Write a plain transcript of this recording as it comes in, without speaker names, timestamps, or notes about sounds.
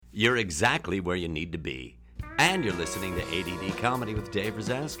You're exactly where you need to be. And you're listening to ADD Comedy with Dave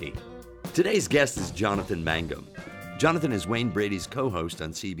Razowsky. Today's guest is Jonathan Mangum. Jonathan is Wayne Brady's co-host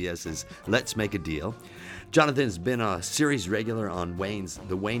on CBS's Let's Make a Deal. Jonathan has been a series regular on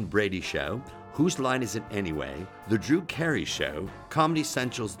The Wayne Brady Show, Whose Line Is It Anyway?, The Drew Carey Show, Comedy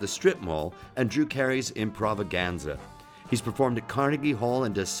Central's The Strip Mall, and Drew Carey's Improvaganza. He's performed at Carnegie Hall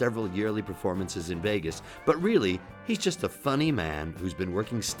and does several yearly performances in Vegas, but really, he's just a funny man who's been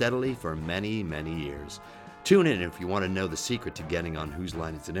working steadily for many, many years. Tune in if you want to know the secret to getting on Whose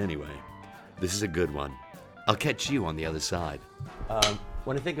Line Is It Anyway? This is a good one. I'll catch you on the other side.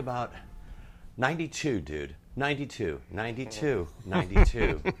 When I think about 92, dude. 92.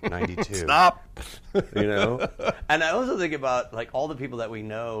 Stop. You know? And I also think about, like, all the people that we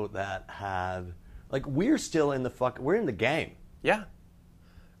know that have... Like, we're still in we're in the game. Yeah.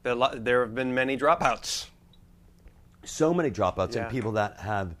 There have been many dropouts. So many dropouts, Yeah. and people that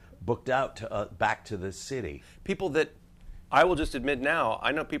have booked out to back to the city. People that, I will just admit now,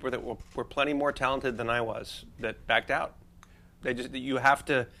 I know people that were plenty more talented than I was that backed out. You have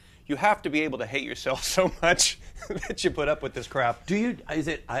to be able to hate yourself so much that you put up with this crap.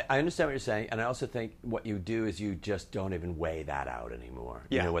 I understand what you're saying, and I also think what you do is you just don't even weigh that out anymore.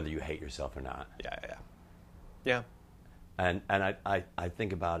 Yeah. You know, whether you hate yourself or not. Yeah. And I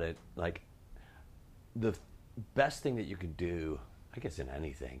think about it, like, the best thing that you can do, I guess in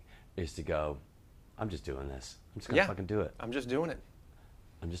anything, is to go, I'm just doing this. I'm just going to fucking do it. I'm just doing it.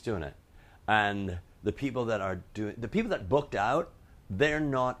 And the people that booked out, they're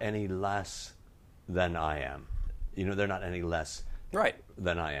not any less than I am. You know, they're not any less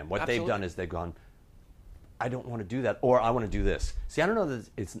than I am. What they've done is they've gone, I don't want to do that, or I want to do this. See, I don't know that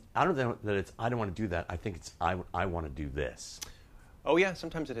I don't want to do that. I think it's I want to do this. Oh yeah,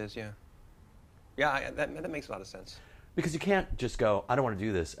 sometimes it is. Yeah. Yeah, that makes a lot of sense. Because you can't just go, I don't want to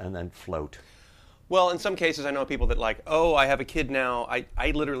do this, and then float. Well, in some cases, I know people that like, oh, I have a kid now.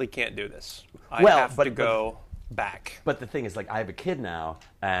 I literally can't do this. I have to go back. But the thing is, like, I have a kid now,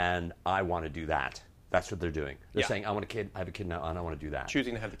 and I want to do that. That's what they're doing. They're saying, I have a kid now, and I want to do that.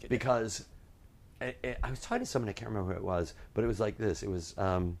 Choosing to have the kid. Because I was talking to someone, I can't remember who it was, but it was like this. It was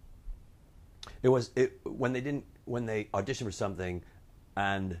when they auditioned for something,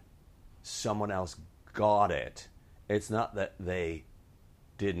 and someone else got it. It's not that they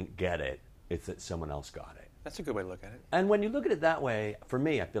didn't get it. It's that someone else got it. That's a good way to look at it. And when you look at it that way, for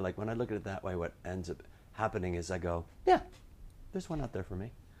me, I feel like when I look at it that way, what ends up happening is I go, yeah, there's one out there for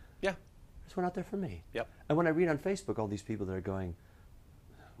me. Yeah. There's one out there for me. Yep. And when I read on Facebook all these people that are going,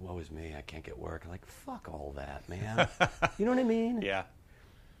 woe is me, I can't get work. I'm like, fuck all that, man. You know what I mean? Yeah.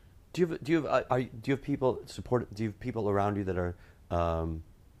 Do you have people support? Do you have people around you that are?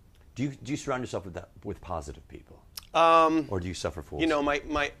 Do you surround yourself with positive people? Or do you suffer fools? You know,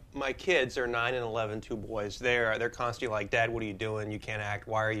 my kids are 9 and 11, two boys. They're constantly like, Dad, what are you doing? You can't act.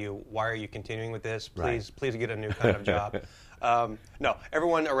 Why are you continuing with this? Please get a new kind of job. No,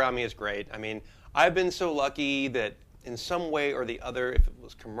 everyone around me is great. I mean, I've been so lucky that in some way or the other, if it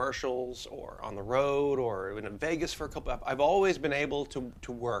was commercials or on the road or in Vegas for a couple, I've always been able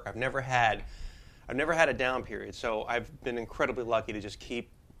to work. I've never had a down period. So I've been incredibly lucky to just keep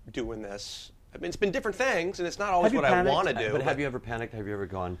doing this. I mean, it's been different things, and it's not always what I want to do. But have you ever panicked? Have you ever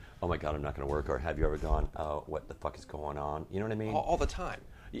gone, oh my God, I'm not going to work? Or have you ever gone, oh, what the fuck is going on? You know what I mean? All the time.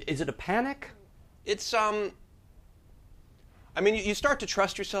 Is it a panic? It's, I mean, you start to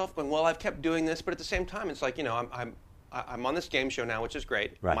trust yourself when, well, I've kept doing this, but at the same time, it's like, you know, I'm on this game show now, which is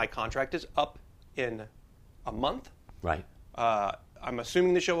great. Right. My contract is up in a month. Right. I'm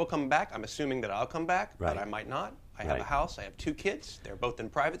assuming the show will come back. I'm assuming that I'll come back, Right. but I might not. I have a house. I have 2 kids. They're both in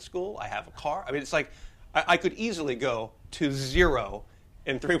private school. I have a car. I mean, it's like I could easily go to 0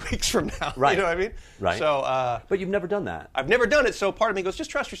 in 3 weeks from now. Right. You know what I mean? Right. So, but you've never done that. I've never done it, so part of me goes,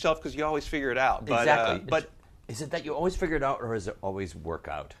 just trust yourself because you always figure it out. But, Exactly. But is it that you always figure it out, or is it always work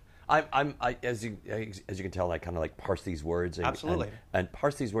out? As you can tell, I kind of like parse these words. Absolutely. And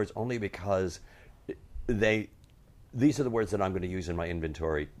parse these words only because these are the words that I'm going to use in my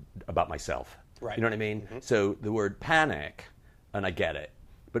inventory about myself. Right. You know what I mean? Mm-hmm. So the word panic, and I get it,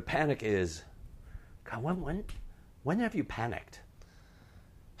 but panic is, God, when have you panicked?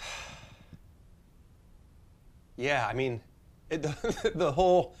 yeah, I mean, the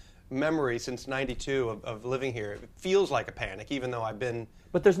whole memory since '92 of living here. It feels like a panic, even though I've been.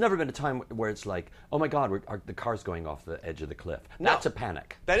 But there's never been a time where it's like, oh my God, the car's going off the edge of the cliff. That's a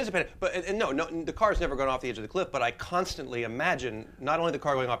panic. That is a panic. But and no, the car's never gone off the edge of the cliff. But I constantly imagine not only the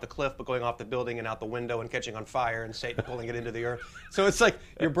car going off the cliff, but going off the building and out the window and catching on fire and Satan pulling it into the earth. So it's like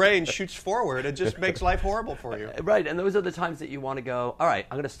your brain shoots forward. It just makes life horrible for you. Right, and those are the times that you want to go, all right,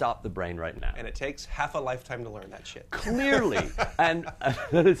 I'm going to stop the brain right now. And it takes half a lifetime to learn that shit. Clearly. And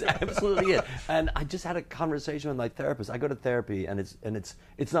that is absolutely it. And I just had a conversation with my therapist. I go to therapy, and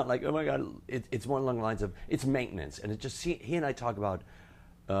it's not like, oh my God, it's more along the lines of, it's maintenance. And it just, he and I talk about,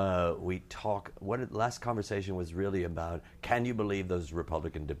 the last conversation was really about, can you believe those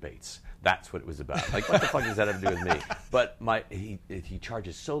Republican debates? That's what it was about. Like, what the fuck does that have to do with me? But he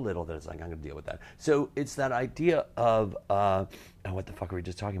charges so little that it's like, I'm going to deal with that. So it's that idea of, what the fuck were we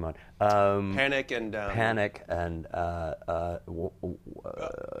just talking about? Panic and...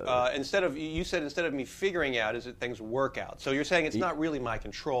 instead of me figuring out, is it things work out? So you're saying it's not really my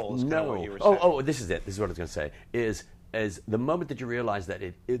control, is kind of what you were saying. This is it. This is what I was going to say, is the moment that you realize that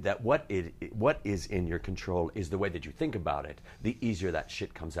what is in your control is the way that you think about it, the easier that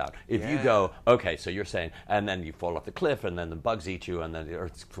shit comes out. If you go, okay, so you're saying, and then you fall off the cliff, and then the bugs eat you, and then the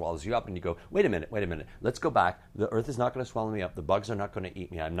earth swallows you up, and you go, wait a minute, let's go back. The earth is not going to swallow me up. The bugs are not going to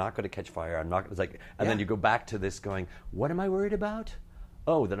eat me. I'm not going to catch fire. I'm not. It's like, and then you go back to this going, what am I worried about?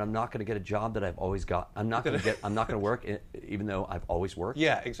 Oh, that I'm not going to get a job that I've always got. I'm not going to work even though I've always worked.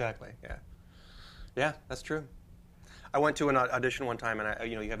 Yeah, exactly. Yeah, that's true. I went to an audition one time,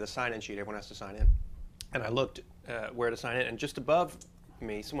 and you have the sign-in sheet. Everyone has to sign in. And I looked where to sign in, and just above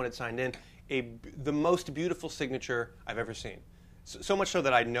me, someone had signed in the most beautiful signature I've ever seen. So much so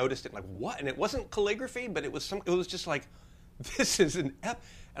that I noticed it, like, what? And it wasn't calligraphy, but it was just like, this is an And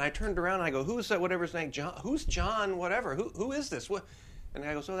I turned around, and I go, who's that, whatever his name, John? Who's John, whatever? Who is this? What? And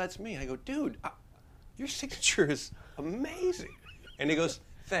I go, so that's me. I go, dude, your signature is amazing. And he goes,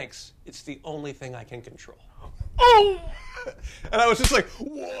 thanks. It's the only thing I can control. Oh! And I was just like,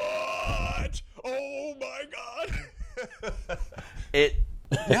 what? Oh my God!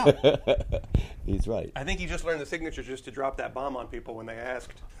 Yeah. He's right. I think he just learned the signature just to drop that bomb on people when they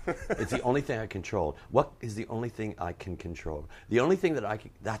asked. It's the only thing I control. What is the only thing I can control? The only thing that I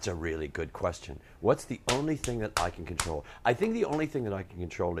can... That's a really good question. What's the only thing that I can control? I think the only thing that I can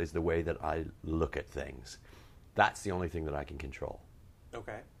control is the way that I look at things. That's the only thing that I can control.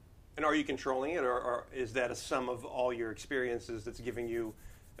 Okay. And are you controlling it, or is that a sum of all your experiences that's giving you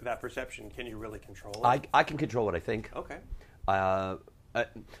that perception? Can you really control it? I can control what I think. Okay.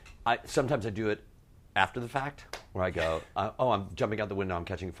 Sometimes I do it after the fact, where I go, I'm jumping out the window, I'm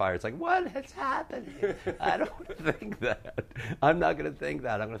catching fire. It's like, what has happened? I don't think that. I'm not going to think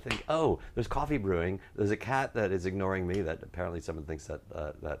that. I'm going to think, there's coffee brewing. There's a cat that is ignoring me that apparently someone thinks that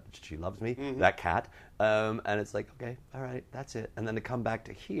she loves me, that cat. And it's like, okay, all right, that's it. And then to come back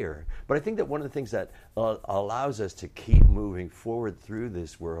to here. But I think that one of the things that allows us to keep moving forward through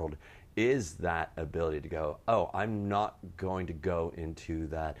this world is that ability to go, I'm not going to go into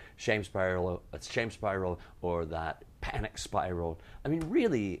that shame spiral or that panic spiral. I mean,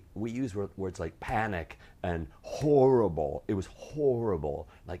 really, we use words like panic and horrible. It was horrible.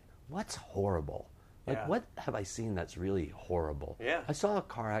 Like, what's horrible? Like, what have I seen that's really horrible? Yeah. I saw a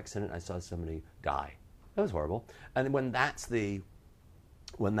car accident. I saw somebody die. That was horrible. And when that's the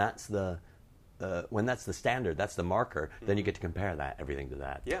standard, that's the marker, then you get to compare everything to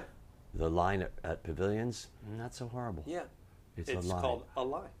that. Yeah. The line at Pavilions, not so horrible. Yeah. It's a line. Called a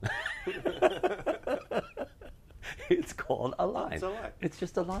line. It's called a line. It's a line. It's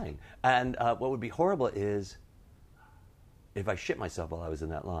just a line. And what would be horrible is if I shit myself while I was in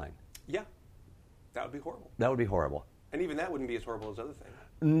that line. Yeah. That would be horrible. That would be horrible. And even that wouldn't be as horrible as other things.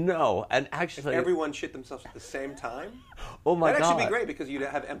 No, and actually... If everyone shit themselves at the same time, oh my God. That'd actually be great because you'd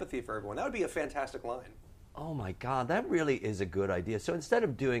have empathy for everyone. That would be a fantastic line. Oh my God, that really is a good idea. So instead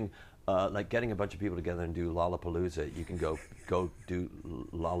of doing, like getting a bunch of people together and do Lollapalooza, you can go do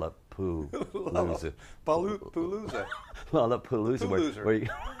Lollapalooza. Palooza. Lollapalooza.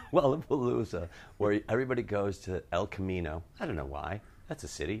 Lollapalooza, where everybody goes to El Camino. I don't know why. That's a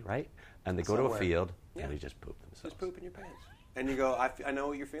city, right? And they go to a field and they just poop themselves. Just poop in your pants. And you go, I know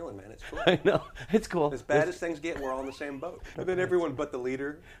what you're feeling, man. It's cool. I know. It's cool. As bad as things get, we're all in the same boat. And then everyone but the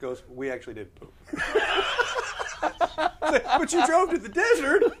leader goes, we actually did poop. But you drove to the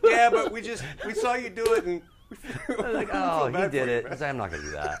desert. Yeah, but we saw you do it, and like, he did it. I was like, I'm not going to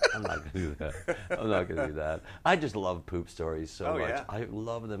do that. I'm not going to do that. I just love poop stories so much. Yeah. I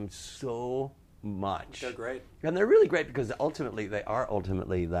love them so much. They're great. And they're really great because ultimately they are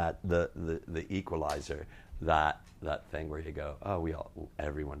that the equalizer, that thing where you go,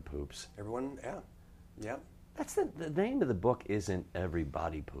 everyone poops. Everyone, yeah. That's the name of the book isn't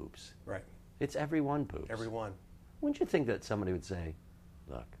Everybody Poops. Right. It's Everyone Poops. Everyone. Wouldn't you think that somebody would say,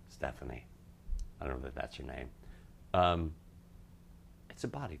 look, Stephanie, I don't know if that's your name. It's a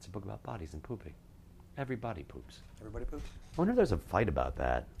body. It's a book about bodies and pooping. Everybody poops. Everybody poops? I wonder if there's a fight about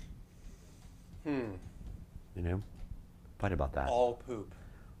that. You know? Fight about that. All poop.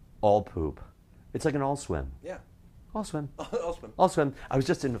 All poop. It's like an all swim. Yeah. All swim. All swim. All swim. I was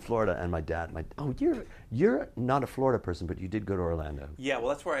just in Florida, and my dad, you're not a Florida person, but you did go to Orlando. Yeah, well,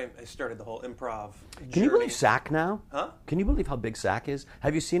 that's where I started the whole improv journey. Can you believe SAC now? Huh? Can you believe how big SAC is?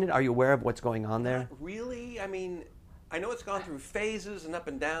 Have you seen it? Are you aware of what's going on there? Not really? I mean, I know it's gone through phases and up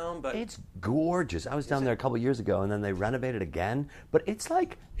and down, but It's gorgeous. I was down there a couple years ago, and then they renovated again. But it's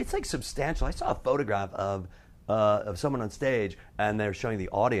like substantial. I saw a photograph of someone on stage, and they're showing the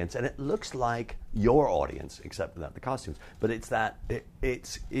audience, and it looks like your audience, except for the costumes. But it's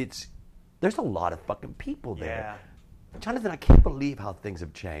there's a lot of fucking people there. Yeah. Jonathan, I can't believe how things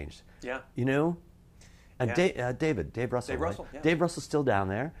have changed. Yeah. You know? And Yeah. Dave Russell. Dave right? Russell, yeah. Dave Russell's still down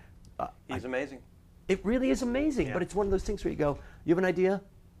there. he's amazing. It really is amazing, Yeah. but it's one of those things where you go, you have an idea?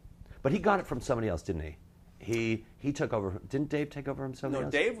 But he got it from somebody else, didn't he? He took over. Didn't Dave take over from somebody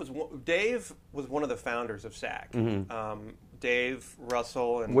else? Dave was one of the founders of SAC. Dave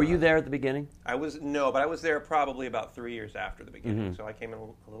Russell and Were you there at the beginning? I was but I was there probably about 3 years after the beginning, so I came in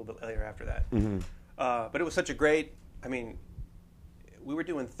a little bit later after that. But it was such a great. I mean, we were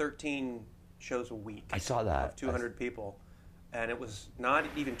doing 13 shows a week. I saw that. Of 200 people, and it was not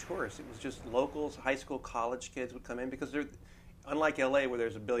even tourists. It was just locals, high school, college kids would come in because they're unlike LA where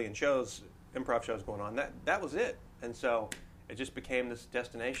there's a billion shows, improv shows going on. That was it, and so it just became this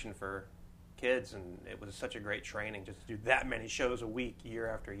destination for kids, and it was such a great training just to do that many shows a week, year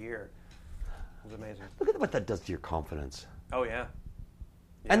after year. It was amazing. Look at what that does to your confidence. Oh yeah.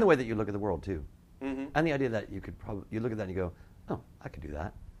 And the way that you look at the world too. Mm-hmm. And the idea that you look at that and you go, oh, I could do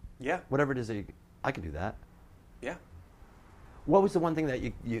that. Yeah. Whatever it is that I could do that. Yeah. What was the one thing that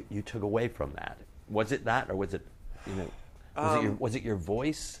you took away from that? Was it that, or was it, was it your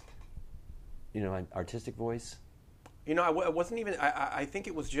voice? An artistic voice? I wasn't even. I think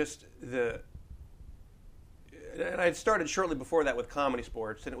it was just the. And I had started shortly before that with Comedy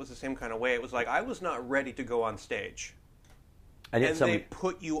Sports, and it was the same kind of way. It was like I was not ready to go on stage, and they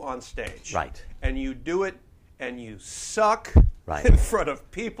put you on stage, right? And you do it, and you suck. Right. In front of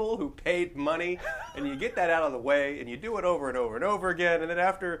people who paid money, and you get that out of the way, and you do it over and over and over again, and then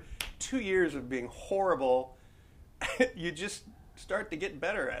after 2 years of being horrible, you just start to get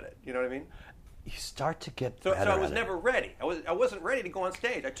better at it. You know what I mean? You start to get better. So I was at never ready. I wasn't ready to go on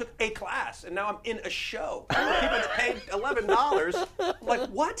stage. I took a class, and now I'm in a show. People that paid $11. I'm like,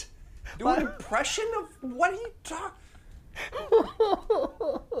 what? Do an impression of what are you talking?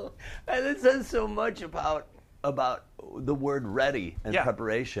 And it says so much about the word ready and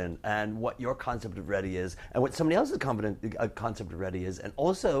preparation, and what your concept of ready is, and what somebody else's concept of ready is, and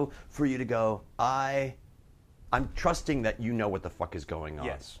also for you to go, I'm trusting that you know what the fuck is going on.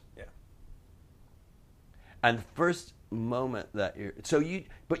 Yes. Yeah. And the first moment that you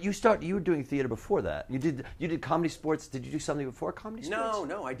were doing theater before that. You did Comedy Sports. Did you do something before Comedy Sports?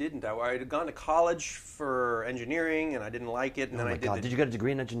 No, I didn't. I had gone to college for engineering, and I didn't like it. And then I did. Did you get a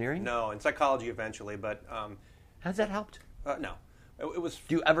degree in engineering? No, in psychology eventually, but. Has that helped? No, it was.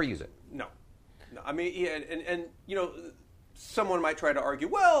 Do you ever use it? No. I mean, yeah, and someone might try to argue,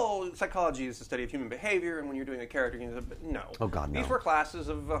 well, psychology is the study of human behavior, and when you're doing a character, no. Oh God, no. These were classes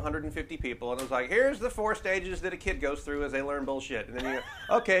of 150 people, and it was like, here's the 4 stages that a kid goes through as they learn bullshit, and then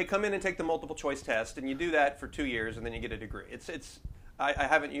okay, come in and take the multiple choice test, and you do that for 2 years, and then you get a degree. I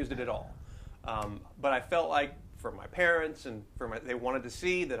haven't used it at all, but I felt like for my parents and they wanted to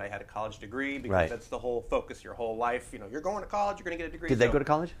see that I had a college degree because that's the whole focus your whole life. You're going to college, you're going to get a degree. Did they go to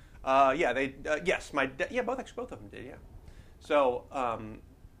college? Yeah, yes, both of them did. Yeah. So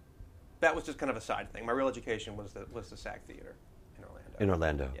that was just kind of a side thing. My real education was the SAC Theater in Orlando. In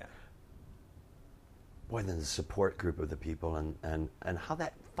Orlando. Yeah. Boy, then the support group of the people and how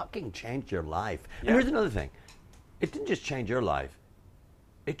that fucking changed your life. Yeah. And here's another thing. It didn't just change your life.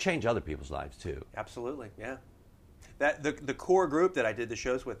 It changed other people's lives too. Absolutely, yeah. The core group that I did the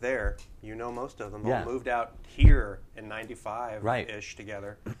shows with there, most of them all moved out here in '95-ish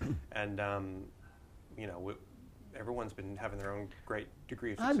together, and everyone's been having their own great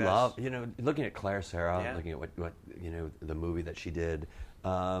degree of success. I love looking at Claire Sarah, looking at what the movie that she did,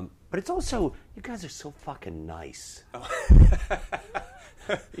 But it's also, you guys are so fucking nice. Oh.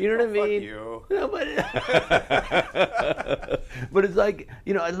 You know what I mean? Fuck you. No, but but it's like,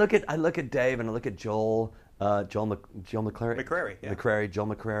 you know, I look at Dave and I look at Joel McCrary. McCrary, yeah. Joel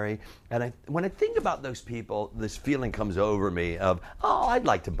McCrary. And when I think about those people, this feeling comes over me of, oh, I'd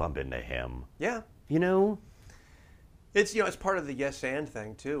like to bump into him. Yeah. You know? It's, you know, it's part of the yes and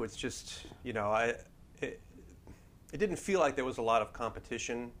thing too. It's just, you know, it didn't feel like there was a lot of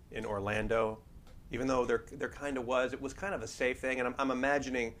competition in Orlando, even though there kind of was. It was kind of a safe thing, and I'm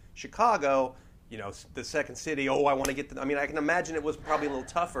imagining Chicago, you know, the second city. Oh, I want to get. I mean, I can imagine it was probably a little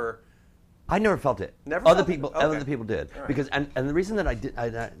tougher. I never felt it. Never. Other felt people, it? Okay. other people did, Right. because and the reason that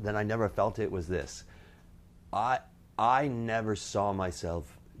I never felt it was this. I never saw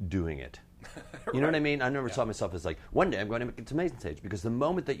myself doing it. You know what I mean? I never saw myself as like, one day I'm going to make it to Mason Stage, because the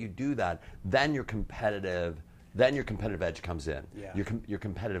moment that you do that, then your competitive edge comes in. Yeah. Your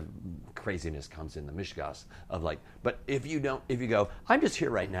competitive craziness comes in, the mishgas of like, but if you go, I'm just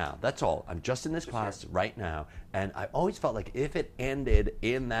here right now, that's all. I'm just in this class right now. And I always felt like if it ended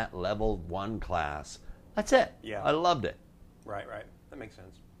in that level 1 class, that's it. Yeah. I loved it. Right. That makes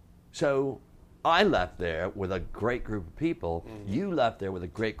sense. So I left there with a great group of people. Mm-hmm. You left there with a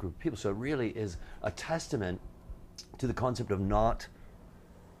great group of people. So it really is a testament to the concept of not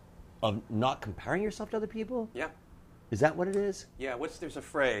comparing yourself to other people. Yeah. Is that what it is? Yeah. There's a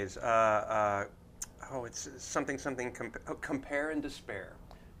phrase. It's something. Compare and despair.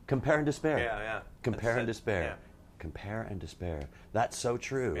 Compare and despair. Yeah. Compare and despair. Yeah. Compare and despair. That's so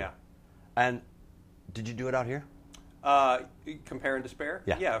true. Yeah. And did you do it out here? Compare and despair?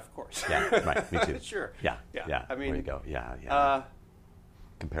 Yeah. Yeah, of course. Yeah, right. Me too. Sure. Yeah. I mean, there you go. Yeah.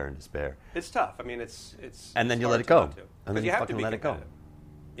 Compare and despair. It's tough. I mean, it's. And then you hard let it go. to. And then you have fucking to be let it go. competitive.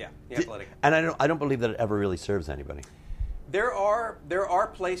 Yeah, you have to let it go. And I don't believe that it ever really serves anybody. There are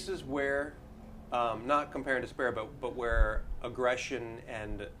places where, not compare and despair, but where aggression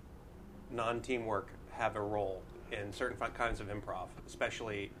and non-teamwork have a role in certain kinds of improv,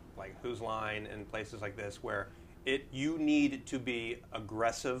 especially like Whose Line and places like this, where you need to be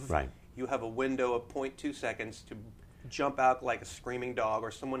aggressive. Right. You have a window of 0.2 seconds to jump out like a screaming dog,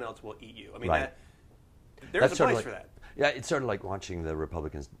 or someone else will eat you. I mean, Right. there's That's a sort of place like- for that. Yeah, it's sort of like watching the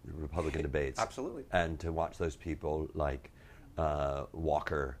Republican debates. Absolutely. And to watch those people like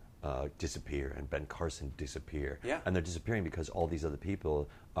Walker disappear and Ben Carson disappear. Yeah. And they're disappearing because all these other people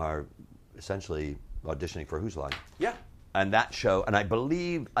are essentially auditioning for Whose Line. Yeah. And that show, and I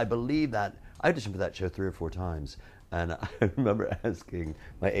believe that, I auditioned for that show 3 or 4 times. And I remember asking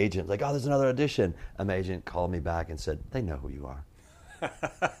my agent, like, oh, there's another audition. And my agent called me back and said, they know who you are.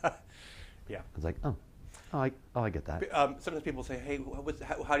 Yeah. I was like, I get that. Sometimes people say, hey,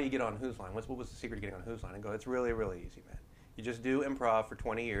 how do you get on Whose Line? What was the secret to getting on Whose Line? And go, it's really, really easy, man. You just do improv for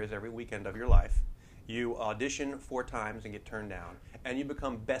 20 years every weekend of your life. You audition 4 times and get turned down, and you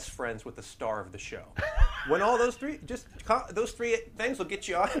become best friends with the star of the show. When all those three things will get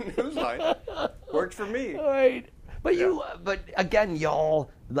you on Whose Line. Worked for me. All right. But but again,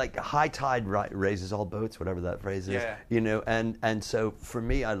 y'all, like high tide raises all boats, whatever that phrase is. Yeah. You know, and so for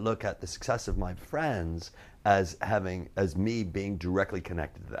me, I look at the success of my friends as me being directly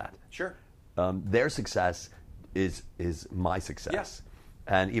connected to that. Sure. Their success is my success.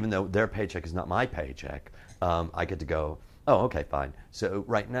 And even though their paycheck is not my paycheck, I get to go, oh, okay, fine. So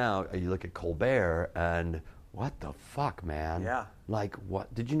right now, you look at Colbert, and what the fuck, man? Yeah. Like,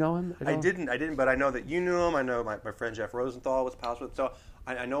 what? Did you know him at all? I didn't, but I know that you knew him. I know my friend Jeff Rosenthal was pals with. So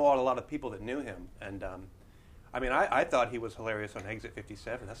I know a lot of people that knew him. And, I mean, I thought he was hilarious on Exit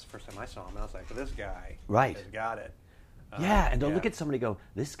 57. That's the first time I saw him. I was like, well, this guy has got it. Yeah, and don't look at somebody go,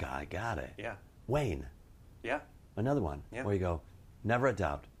 this guy got it. Yeah. Wayne, Yeah. another one, Yeah. where you go, never a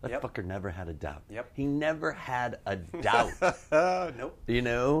doubt. That Yep. fucker never had a doubt. Yep. He never had a doubt. Nope. You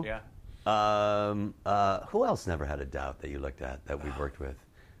know? Yeah. Who else never had a doubt that you looked at that we've worked with?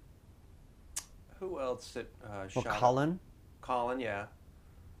 Who else that Well, shot up? Colin. Colin, yeah.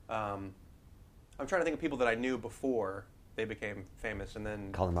 I'm trying to think of people that I knew before they became famous, and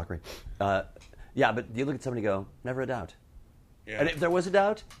then Colin Mockery. Yeah, but you look at somebody and go, never a doubt. yeah, And if there was a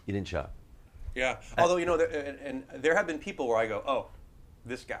doubt, you didn't show. yeah. Although there have been people where I go, oh,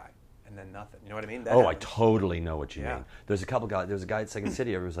 this guy, and then nothing. You know what I mean? That Oh, I happens. totally know what you Yeah. mean. There's a couple guys. There was a guy at Second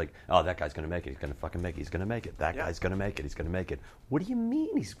City who was like, "Oh, that guy's going to make it. He's going to fucking make it. He's going to make it. That Yeah. guy's going to make it. He's going to make it." What do you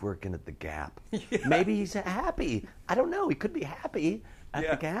mean he's working at the Gap? Maybe he's happy. I don't know. He could be happy at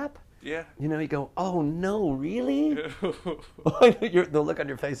Yeah. the Gap. Yeah. You know, you go, "Oh no, really?" The look on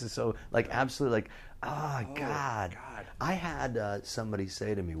your face is so like absolutely like, "Oh, God." God. I had somebody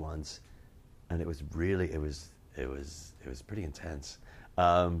say to me once, and it was really it was pretty intense.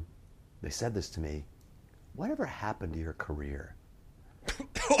 They said this to me. Whatever happened to your career?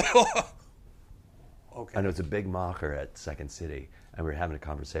 Okay. And it was a big mocker at Second City, and we were having a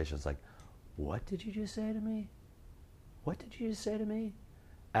conversation. It's like, what did you just say to me? What did you just say to me?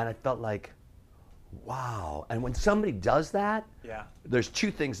 And I felt like, wow. And when somebody does that, yeah, there's two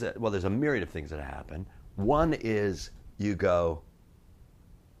things there's a myriad of things that happen. One is you go,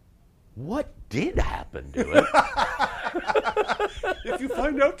 what did happen to it? If you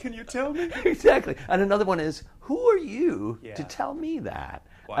find out, can you tell me? Exactly. And another one is, who are you to tell me that?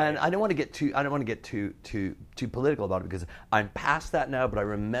 Why? And I don't want to get too political about it, because I'm past that now, but I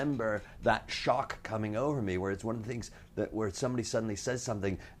remember that shock coming over me, where it's one of the things where somebody suddenly says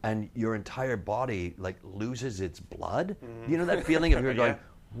something and your entire body like loses its blood. You know that feeling of you're going,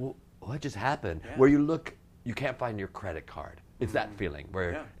 what just happened? Yeah. Where you can't find your credit card. It's that feeling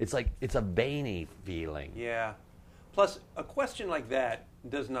where it's like, it's a veiny feeling. Yeah. Plus, a question like that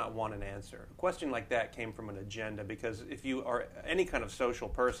does not want an answer. A question like that came from an agenda, because if you are any kind of social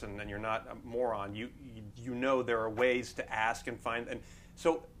person and you're not a moron, you know there are ways to ask and find. And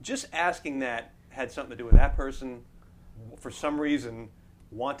so just asking that had something to do with that person, for some reason,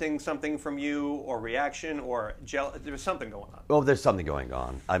 wanting something from you, or reaction, or there was something going on. Well, there's something going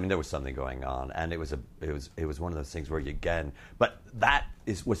on. I mean, there was something going on, and it was one of those things where but that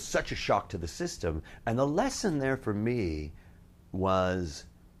was such a shock to the system. And the lesson there for me was,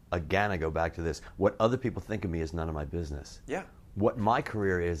 again, I go back to this: what other people think of me is none of my business. Yeah. What my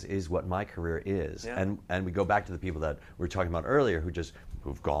career is what my career is. Yeah. And we go back to the people that we were talking about earlier,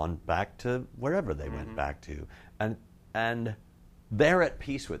 who've gone back to wherever they went back to, and they're at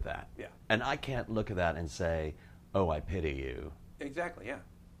peace with that. Yeah. And I can't look at that and say, oh, I pity you. Exactly, yeah.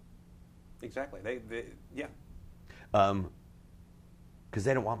 Exactly. Yeah. Because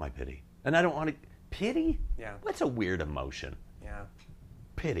they don't want my pity. And I don't want to... Pity? Yeah. That's a weird emotion. Yeah.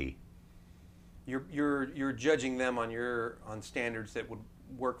 Pity. You're judging them on standards that would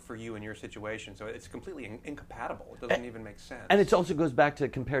work for you in your situation. So it's completely incompatible. It doesn't even make sense. And it also goes back to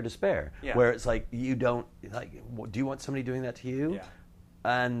compare despair, Yeah. where it's like, you don't... like, do you want somebody doing that to you? Yeah.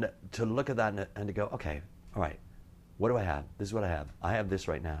 And to look at that and to go, okay, all right, what do I have? This is what I have. I have this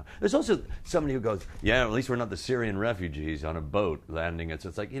right now. There's also somebody who goes, yeah, at least we're not the Syrian refugees on a boat landing it. So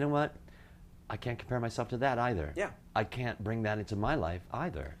it's like, you know what? I can't compare myself to that either. Yeah. I can't bring that into my life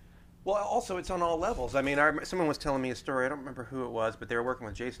either. Well, also, it's on all levels. I mean, someone was telling me a story. I don't remember who it was, but they were working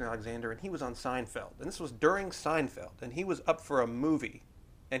with Jason Alexander, and he was on Seinfeld. And this was during Seinfeld, and he was up for a movie,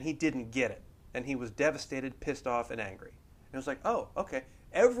 and he didn't get it. And he was devastated, pissed off, and angry. And it was like, oh, okay.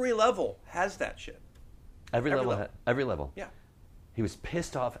 Every level has that shit. Every level. Yeah. He was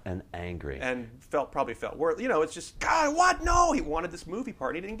pissed off and angry. And probably felt worse. You know, it's just, God, what? No! He wanted this movie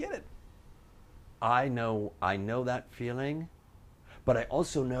part, and he didn't get it. I know that feeling, but I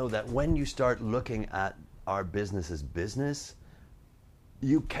also know that when you start looking at our business as business,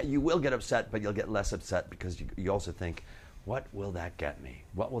 you will get upset, but you'll get less upset because you also think, what will that get me?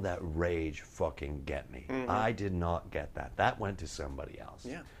 What will that rage fucking get me? Mm-hmm. I did not get that. That went to somebody else.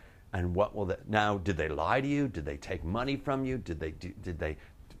 Yeah. And what will that? Now, did they lie to you? Did they take money from you? Did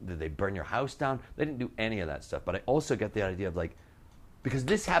they burn your house down? They didn't do any of that stuff. But I also get the idea of like, because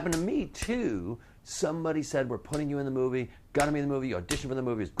this happened to me too. Somebody said, we're putting you in the movie, got to be in the movie, you auditioned for the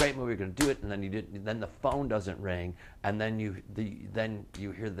movie, it's a great movie, you're going to do it, and then you didn't. Then the phone doesn't ring, and then you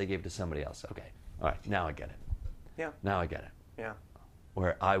hear that they gave it to somebody else. Okay, all right, now I get it. Yeah. Now I get it. Yeah.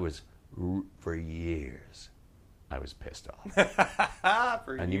 Where I was, for years, I was pissed off.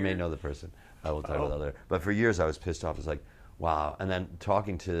 And you may know the person. I will talk about that later. But for years I was pissed off. It's like, wow. And then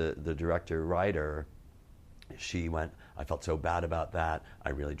talking to the director-writer, she went, I felt so bad about that. I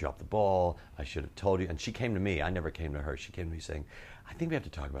really dropped the ball. I should have told you. And she came to me. I never came to her. She came to me saying, I think we have to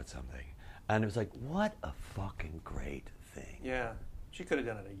talk about something. And it was like, what a fucking great thing. Yeah. She could have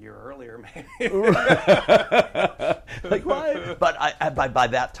done it a year earlier, maybe. Like, why? But by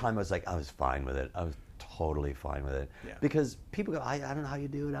that time, I was fine with it. I was totally fine with it. Yeah. Because people go, I don't know how you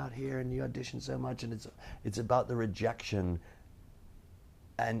do it out here, and you audition so much, and it's about the rejection.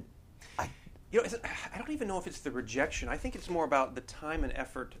 And I don't even know if it's the rejection. I think it's more about the time and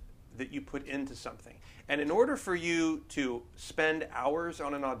effort that you put into something. And in order for you to spend hours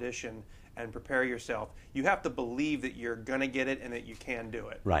on an audition and prepare yourself, you have to believe that you're going to get it and that you can do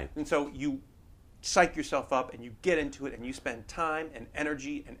it. Right. And so you psych yourself up and you get into it and you spend time and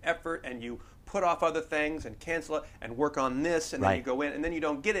energy and effort and you put off other things and cancel it and work on this and then you go in and then you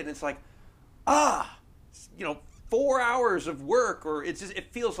don't get it and it's like, 4 hours of work, or it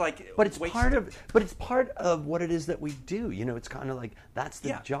feels like. But it's part of what it is that we do. It's kind of like that's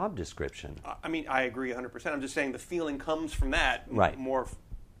the job description. I mean, I agree 100%. I'm just saying the feeling comes from that more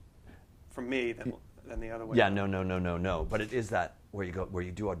from me than the other way. Yeah, no. But it is that where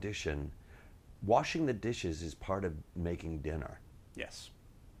you do audition. Washing the dishes is part of making dinner. Yes.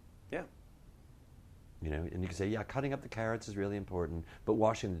 Yeah. And you can say, cutting up the carrots is really important, but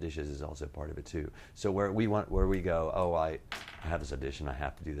washing the dishes is also part of it too. So where we go, I have this audition, I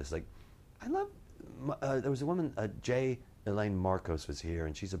have to do this. Like, I love. There was a woman, J. Elaine Marcos was here,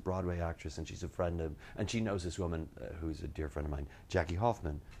 and she's a Broadway actress, and she's a friend of, and she knows this woman who's a dear friend of mine, Jackie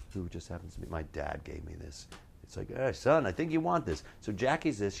Hoffman, who just happens to be. My dad gave me this. It's like, hey, son, I think you want this. So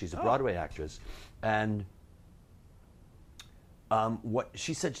Jackie's this. She's a Broadway actress, and. What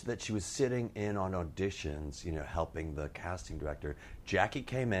she said that she was sitting in on auditions, helping the casting director. Jackie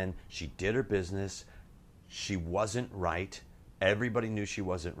came in, she did her business, she wasn't right. Everybody knew she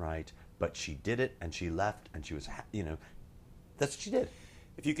wasn't right, but she did it and she left and she was, that's what she did.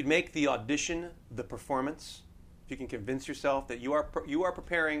 If you could make the audition the performance, if you can convince yourself that you are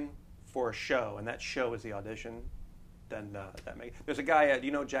preparing for a show and that show is the audition, then that makes. There's a guy. Do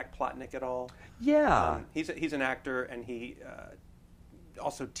you know Jack Plotnick at all? Yeah. He's an actor, and he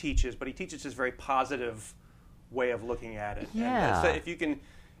also teaches, but he teaches this very positive way of looking at it. Yeah. And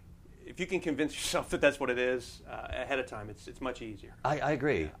if you can convince yourself that that's what it is ahead of time, it's much easier. I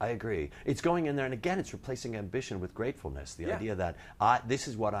agree. I agree. It's going in there, and again, it's replacing ambition with gratefulness. The idea that this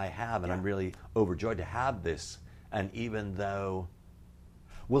is what I have, and I'm really overjoyed to have this. And even though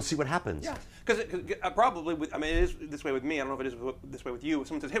we'll see what happens. Yeah, because probably, it is this way with me. I don't know if it is this way with you. If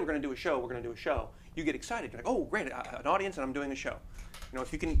someone says, hey, we're going to do a show, you get excited. You're like, oh, great, an audience, and I'm doing a show.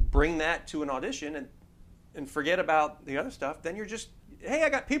 If you can bring that to an audition and forget about the other stuff, then you're just, hey, I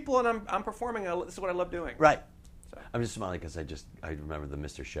got people and I'm performing. This is what I love doing. Right. So. I'm just smiling because I remember the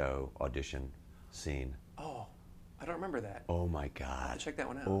Mr. Show audition scene. Oh, I don't remember that. Oh my God. I'll have to check that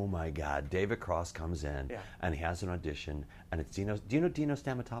one out. Oh my God. David Cross comes in and he has an audition, and it's Dino. Do you know Dino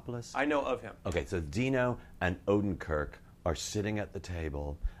Stamatopoulos? I know of him. Okay, so Dino and Odenkirk are sitting at the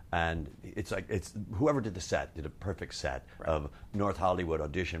table. And it's whoever did the set did a perfect set of North Hollywood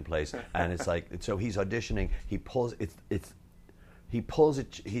audition place, and it's like, so he's auditioning. He pulls it.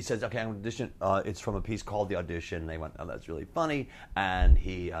 He says, "Okay, I'm audition. It's from a piece called The Audition." And they went, "Oh, that's really funny." And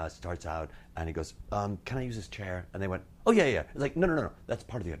he starts out and he goes, "Can I use this chair?" And they went, "Oh yeah." It's like, no, that's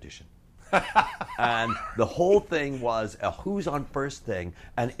part of the audition. And the whole thing was a who's on first thing,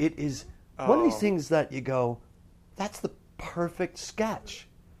 and it is one of these things that you go, "That's the perfect sketch."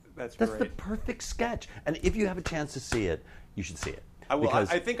 That's the perfect sketch. And if you have a chance to see it, you should see it. I will.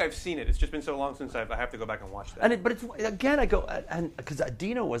 I think I've seen it. It's just been so long since I have to go back and watch that. But it's again, I go, and because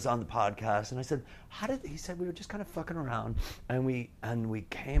Dino was on the podcast, and I said, he said, we were just kind of fucking around, and we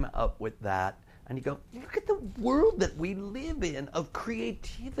came up with that. And you go, look at the world that we live in of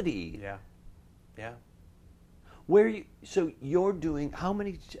creativity. Yeah. So you're doing how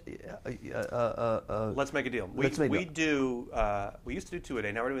many? Let's make a deal. We used to do 2 a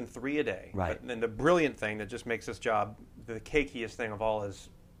day. Now we're doing 3 a day. Right. But then the brilliant thing that just makes this job the cakiest thing of all is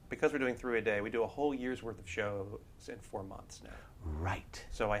because we're doing 3 a day. We do a whole year's worth of shows in 4 months now. Right.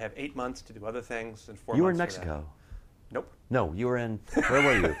 So I have 8 months to do other things and 4 months. You were in Mexico. Nope. No, you were in. Where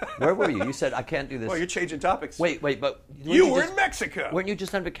were you? Where were you? You said I can't do this. Well, you're changing topics. Wait, but you were in Mexico. Weren't you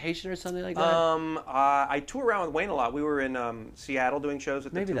just on vacation or something like that? I tour around with Wayne a lot. We were in Seattle doing shows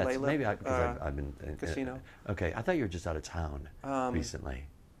at the Tulalip I've been in casino. Okay, I thought you were just out of town recently.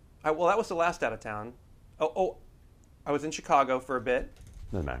 Well, that was the last out of town. I was in Chicago for a bit.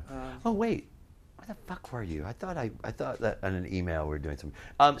 Doesn't matter. Wait. Where the fuck were you? I thought that on an email we were doing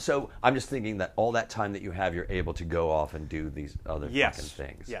something. So I'm just thinking that all that time that you have, you're able to go off and do these other fucking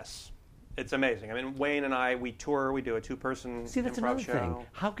things. Yes. It's amazing. I mean, Wayne and I, we tour, we do a 2-person See, that's improv another show. thing.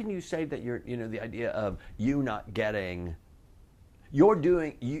 How can you say that you're, the idea of you not getting, you're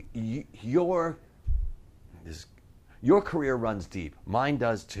doing, your career runs deep. Mine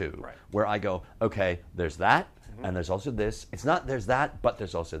does too. Right. Where I go, okay, there's that. And there's also this. It's not there's that, but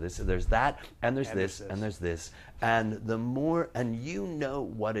there's also this. There's that, and there's this, and there's this. And the more, and you know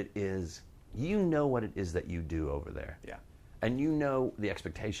what it is that you do over there. Yeah. And you know the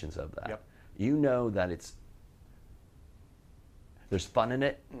expectations of that. Yep. You know that there's fun in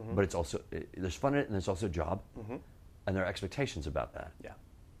it, but it's also, there's fun in it, and there's also a job. And there are expectations about that. Yeah.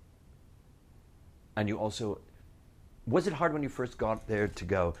 And you also, was it hard when you first got there to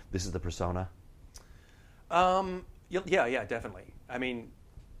go, this is the persona? Yeah, definitely. I mean,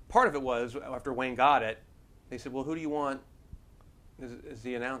 part of it was after Wayne got it, they said, well, who do you want as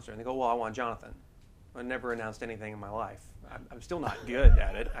the announcer? And they go, well, I want Jonathan. I never announced anything in my life. I'm still not good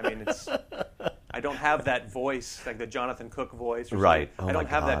at it. I mean, I don't have that voice, like the Jonathan Cook voice. Or right. Oh I don't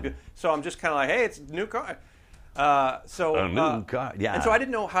have that. So I'm just kind of like, hey, it's a new car. A new car, yeah. And so I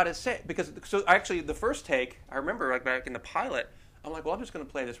didn't know how to say it because actually the first take, I remember like back in the pilot, I'm like, well, I'm just going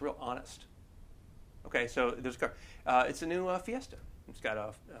to play this real honest. Okay, so there's a car. It's a new Fiesta. It's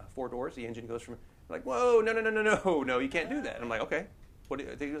got 4 doors. The engine goes from like, whoa, no, you can't do that. And I'm like, okay,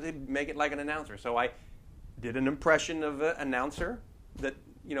 they make it like an announcer. So I did an impression of an announcer that,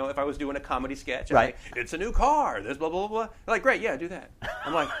 if I was doing a comedy sketch, right? Like, it's a new car. There's blah blah blah. They're like, great, yeah, do that.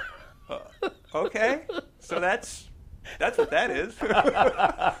 I'm like, okay, so that's what that is.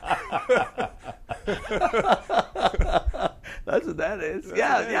 That's what that is.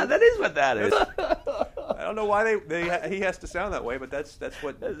 Yeah, that is what that is. I don't know why he has to sound that way, but that's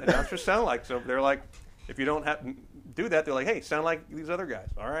what announcers sound like. So they're like, if you don't have do that, they're like, hey, sound like these other guys.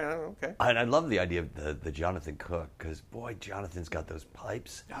 All right, okay. And I love the idea of the Jonathan Cook, because boy, Jonathan's got those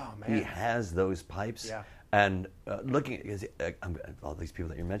pipes. Oh man, he has those pipes. Yeah. And looking at all these people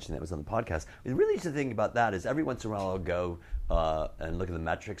that you're mentioning that was on the podcast, the really interesting thing about that is every once in a while I'll go and look at the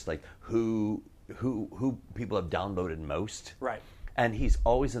metrics, like who people have downloaded most. Right. And he's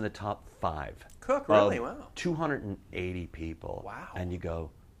always in the top 5. Cook, really? Wow. 280 people. Wow. And you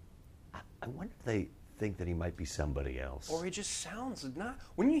go, I wonder if they think that he might be somebody else. Or he just sounds not.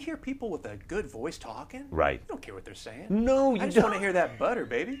 When you hear people with a good voice talking, right? You don't care what they're saying. No, you I just don't. want to hear that butter,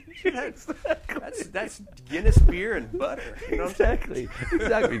 baby. That's Guinness beer and butter. You know what Exactly.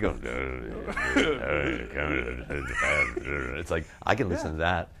 You go. It's like I can listen to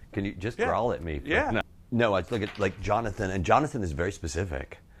that. Can you just growl at me? Yeah. No, I look at like Jonathan, and Jonathan is very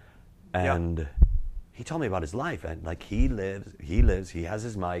specific, and he told me about his life, and like he has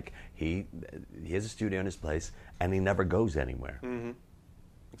his mic, he has a studio in his place, and he never goes anywhere. Mm-hmm.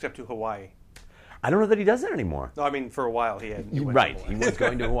 Except to Hawaii. I don't know that he does that anymore. No, I mean for a while he had. He was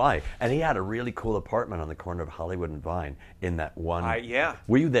going to Hawaii, and he had a really cool apartment on the corner of Hollywood and Vine in that one.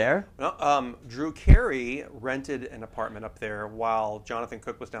 Were you there? No, Drew Carey rented an apartment up there while Jonathan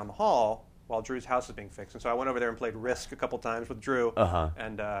Cook was down the hall, while Drew's house was being fixed. And so I went over there and played Risk a couple times with Drew,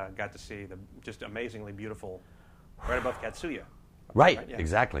 and got to see the just amazingly beautiful, right above Katsuya. Right,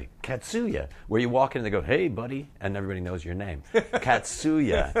 exactly. Katsuya, where you walk in and they go, hey, buddy, and everybody knows your name.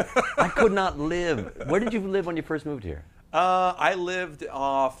 Katsuya. I could not live. Where did you live when you first moved here? I lived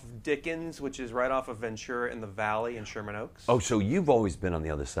off Dickens, which is right off of Ventura in the Valley in Sherman Oaks. Oh, so you've always been on the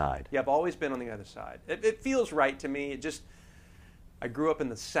other side. Yeah, I've always been on the other side. It feels right to me. I grew up in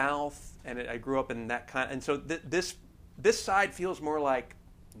the South, and I grew up in that kind. And so this side feels more like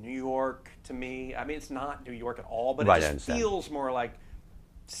New York to me. I mean, it's not New York at all, but it just feels more like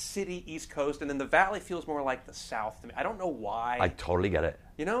city, East Coast, and then the Valley feels more like the South to me. I don't know why. I totally get it.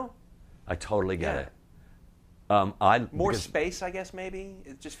 You know? I totally get it. More space, I guess, maybe.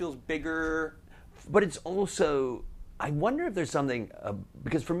 It just feels bigger. But it's also, I wonder if there's something,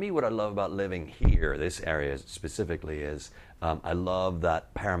 because for me what I love about living here, this area specifically, is I love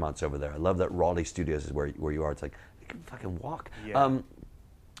that Paramount's over there. I love that Raleigh Studios is where you are. It's like, you can fucking walk. Yeah.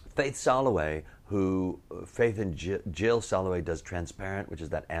 Faith Soloway, Faith and Jill Soloway does Transparent, which is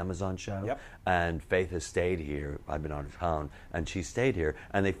that Amazon show. Yep. And Faith has stayed here. I've been out of town, and she stayed here,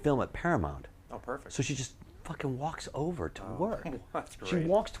 and they film at Paramount. Oh, perfect. So she just fucking walks over to work. That's great. She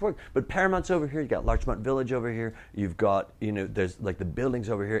walks to work. But Paramount's over here. You've got Larchmont Village over here. You've got, there's like the buildings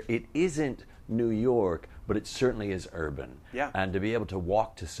over here. It isn't New York, but it certainly is urban. Yeah. And to be able to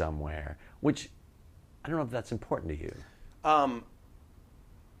walk to somewhere, which I don't know if that's important to you.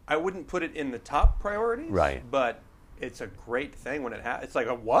 I wouldn't put it in the top priorities. Right. But it's a great thing when it happens. It's like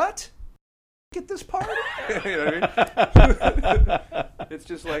a what? Get this party? You know what I mean? It's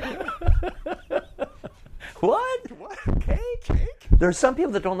just like... What? Cake? There are some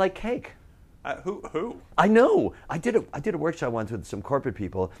people that don't like cake. Who? I know. I did a workshop once with some corporate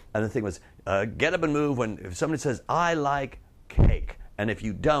people, and the thing was, get up and move if somebody says, I like cake, and if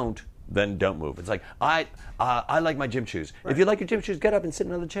you don't, then don't move. It's like, I like my gym shoes. Right. If you like your gym shoes, get up and sit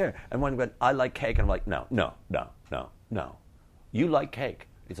in another chair. And one went, I like cake, and I'm like, no. You like cake.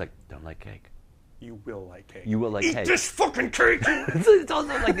 He's like, don't like cake. You will like cake. You will like Eat cake. Eat this fucking cake! It's also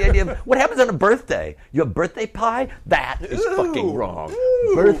like the idea of, what happens on a birthday? You have birthday pie? That is fucking wrong.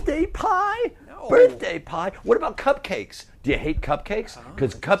 Ooh. Birthday pie? No. Birthday pie? What about cupcakes? Do you hate cupcakes?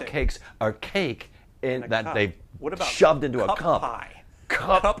 Because cupcakes are cake that they've shoved into a cup. Pie?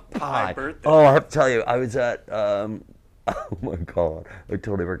 Cup pie. Birthday. Oh, I have to tell you, I was at, oh my God, I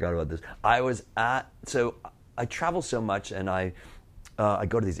totally forgot about this. So I travel so much, and I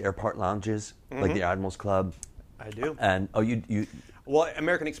go to these airport lounges, like the Admirals Club. I do. And you Well,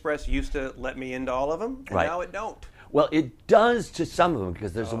 American Express used to let me into all of them, and now it don't. Well, it does to some of them,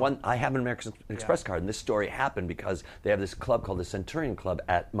 because there's the one, I have an American Express card, and this story happened because they have this club called the Centurion Club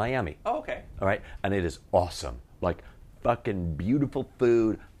at Miami. Oh, okay. All right? And it is awesome. Like, fucking beautiful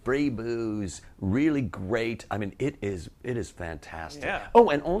food, free booze, really great. I mean, it is fantastic. Yeah. Oh,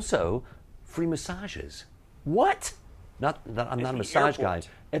 and also, free massages. What? I'm not a massage guy.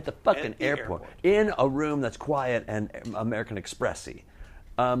 At the fucking airport. In a room that's quiet and American Express-y.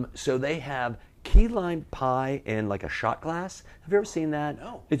 So they have key lime pie in like a shot glass. Have you ever seen that?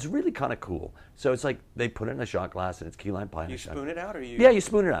 No. It's really kind of cool. So it's like they put it in a shot glass and it's key lime pie. You spoon it out, or you? Yeah, you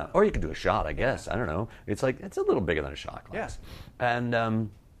spoon it out, or you can do a shot. I guess I don't know. It's like it's a little bigger than a shot glass. Yeah.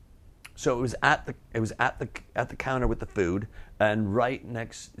 And so it was at the counter with the food, and right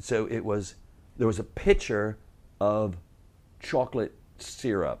next. So there was a pitcher of chocolate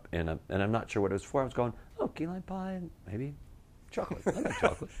syrup and I'm not sure what it was for. I was going, oh, key lime pie and maybe chocolate. I like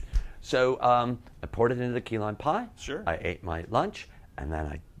chocolate. So I poured it into the key lime pie. Sure. I ate my lunch, and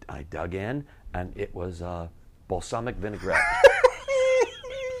then I dug in, and it was balsamic vinaigrette.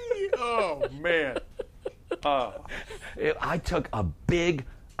 Oh, man. Oh. I took a big...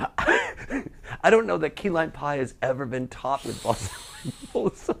 I don't know that key lime pie has ever been topped with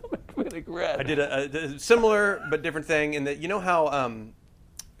balsamic vinaigrette. I did a similar but different thing in that, you know how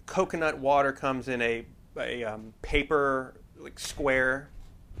coconut water comes in a paper like square?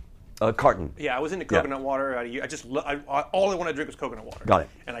 Carton. Yeah, I was into coconut water. All I wanted to drink was coconut water. Got it.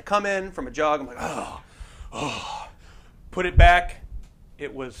 And I come in from a jog. I'm like, put it back.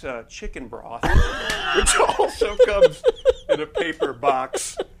 It was chicken broth, which also comes in a paper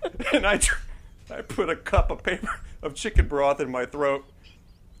box. And I put a cup of chicken broth in my throat,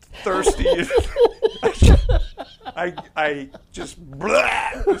 thirsty. I just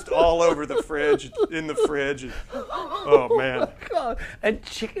all over the fridge, in the fridge. Oh, man. Oh, God. And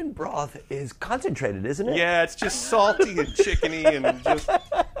chicken broth is concentrated, isn't it? Yeah, it's just salty and chickeny and just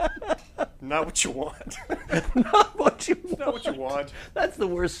not what you want. Not what you want. Not what you want. That's the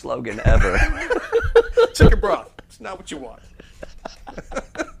worst slogan ever. Chicken broth. It's not what you want.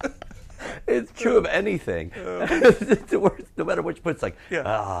 It's true of anything. It's the worst, no matter which, but it's like,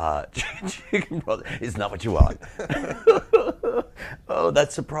 chicken broth is not what you want. Oh,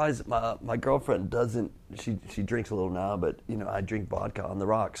 that surprised my girlfriend doesn't. She drinks a little now, but I drink vodka on the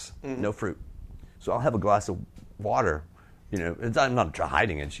rocks, no fruit. So I'll have a glass of water. I'm not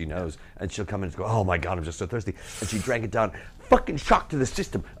hiding it. She knows, and she'll come in and go, "Oh my God, I'm just so thirsty," and she drank it down. Fucking shock to the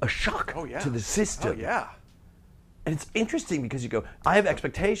system. A shock to the system. Oh yeah. And it's interesting because you go, I have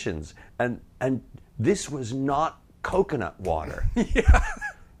expectations, and this was not coconut water.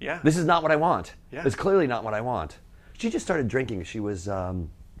 Yeah. This is not what I want. Yeah. It's clearly not what I want. She just started drinking. She was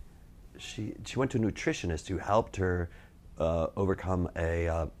she went to a nutritionist who helped her overcome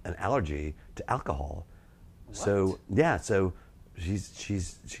an allergy to alcohol. What? So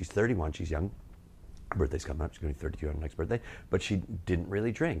she's 31. She's young. Her birthday's coming up. She's going to be 32 on her next birthday. But she didn't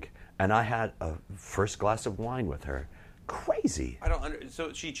really drink. And I had a first glass of wine with her. Crazy.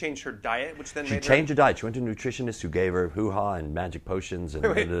 So she changed her diet, which then She changed her diet. She went to a nutritionist who gave her hoo-ha and magic potions. And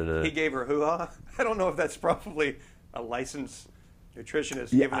Wait, he gave her hoo-ha? I don't know if that's probably a licensed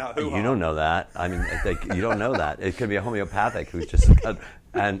nutritionist giving out hoo-ha. You don't know that. I mean, you don't know that. It could be a homeopathic who's just...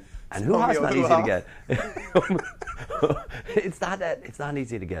 And hoo-ha's not easy to get. It's not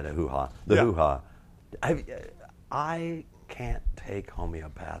easy to get a hoo-ha. Hoo-ha. I can't take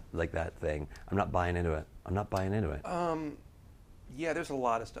homeopath like that thing. I'm not buying into it. Yeah, there's a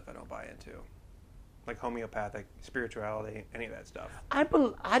lot of stuff I don't buy into, like homeopathic, spirituality, any of that stuff. I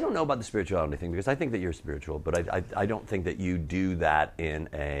don't know about the spirituality thing, because I think that you're spiritual, but I don't think that you do that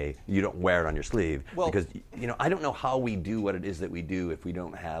you don't wear it on your sleeve. Well, because I don't know how we do what it is that we do if we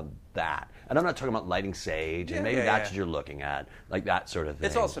don't have that. And I'm not talking about lighting sage, and maybe that's what you're looking at, like that sort of thing.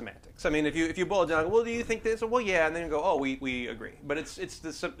 It's all semantics. I mean, if you boil it down, well, do you think this? Well, yeah, and then you go, oh, we agree. But it's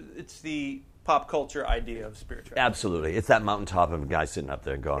the pop culture idea of spirituality. Absolutely, it's that mountaintop of a guy sitting up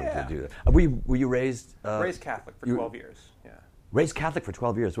there and going to do that. Were you raised? Raised Catholic for 12 years. Yeah. Raised Catholic for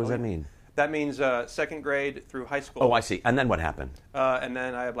 12 years. What does that mean? That means second grade through high school. Oh, I see. And then what happened? And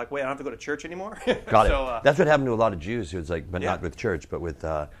then I'm like, wait, I don't have to go to church anymore? Got it. That's what happened to a lot of Jews. It's like, but not with church, but with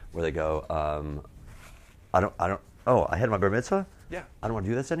where they go, I had my bar mitzvah? Yeah. I don't want to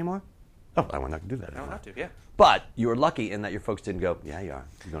do this anymore? Oh, I'm not going to do that anymore. I don't have to, yeah. But you were lucky in that your folks didn't go, yeah, you are.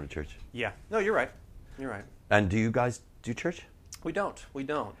 You're going to church. Yeah. No, you're right. You're right. And do you guys do church? We don't.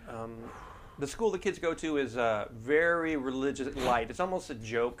 The school the kids go to is very religious light. It's almost a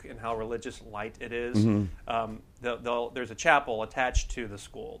joke in how religious light it is. There's a chapel attached to the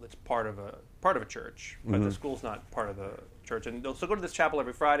school that's part of a church, but the school's not part of the church. And they'll still go to this chapel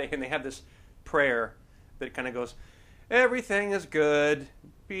every Friday, and they have this prayer that kind of goes, "Everything is good.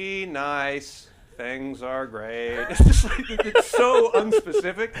 Be nice. Things are great." It's just like, it's so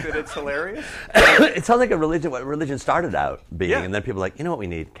unspecific that it's hilarious. It sounds like what religion started out being, Yeah. and then people are like, you know what we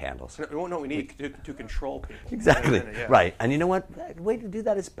need? Candles. No, we need to control people. Exactly. Yeah. Right. And you know what? The way to do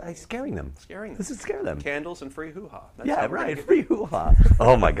that is by scaring them. Scaring them. This is scare them. Candles and free hoo-ha. That's Yeah, how we're gonna right. get- Free hoo-ha.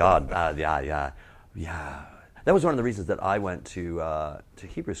 Oh, my God. Yeah. That was one of the reasons that I went to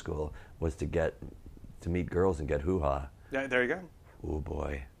Hebrew school, was to meet girls and get hoo-ha. Yeah, there you go. Oh,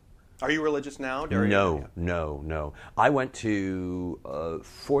 boy. Are you religious now? No. I went to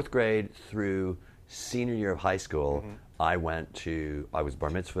 4th grade through senior year of high school. I was bar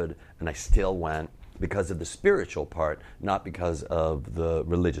mitzvahed, and I still went because of the spiritual part, not because of the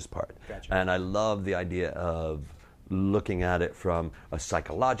religious part. Gotcha. And I love the idea of looking at it from a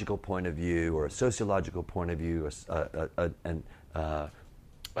psychological point of view or a sociological point of view,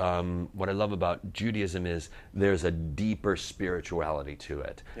 what I love about Judaism is there's a deeper spirituality to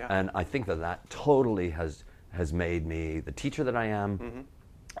it. Yeah. And I think that totally has made me the teacher that I am,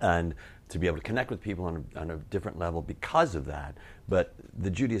 and to be able to connect with people on a different level because of that. But the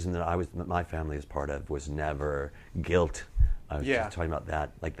Judaism that my family is part of was never guilt. I was just talking about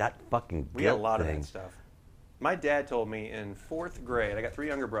that. Like that fucking guilt We got a lot thing. of that stuff. My dad told me in 4th grade, I got 3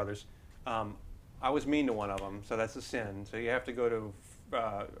 younger brothers, I was mean to one of them, so that's a sin. So you have to go to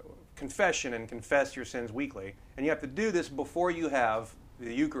confession and confess your sins weekly. And you have to do this before you have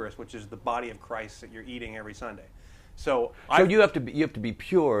the Eucharist, which is the body of Christ that you're eating every Sunday. So you have to be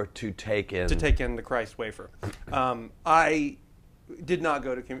pure to take in the Christ wafer. I did not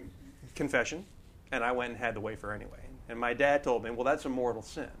go to confession, and I went and had the wafer anyway. And my dad told me, well, that's a mortal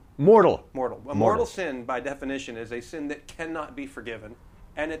sin. mortal. A mortal sin, by definition, is a sin that cannot be forgiven.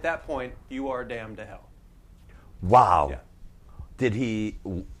 And at that point, you are damned to hell. Wow. Yeah. Did he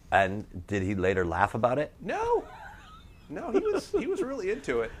later laugh about it? No, he was really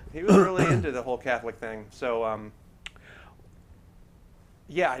into it. He was really into the whole Catholic thing. So, I'm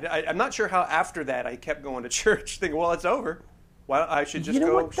not sure how after that I kept going to church, thinking, well, it's over. Well, I should just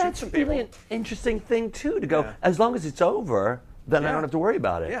go shoot That's some people. really an interesting thing too. To go, Yeah. as long as it's over, then I Yeah. don't have to worry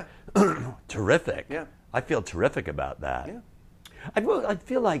about it. Yeah. Terrific. Yeah. I feel terrific about that. Yeah. I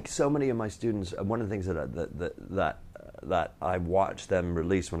feel like so many of my students. One of the things that I watch them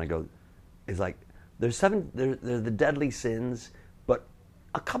release when I go is like there's the deadly sins, but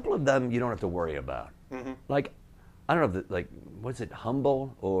a couple of them you don't have to worry about. Mm-hmm. Like I don't know, what's it,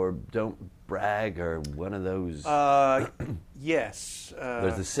 humble or don't brag or one of those. Yes.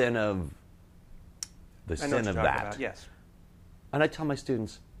 There's the sin of I know what sin you're of talking that. about. Yes. And I tell my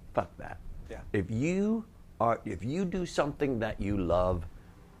students, fuck that. Yeah. If you do something that you love,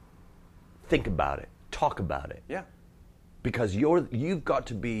 think about it, talk about it. Yeah. Because you've got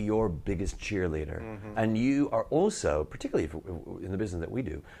to be your biggest cheerleader, and you are also, particularly in the business that we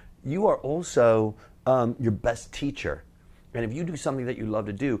do, you are also your best teacher. And if you do something that you love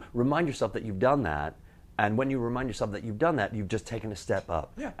to do, remind yourself that you've done that. And when you remind yourself that you've done that, you've just taken a step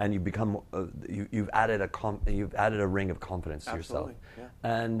up, Yeah. and you've become you've added a ring of confidence to Absolutely. yourself.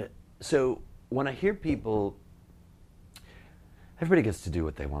 Yeah. And so when I hear people, everybody gets to do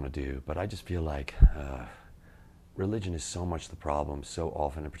what they want to do, but I just feel like religion is so much the problem so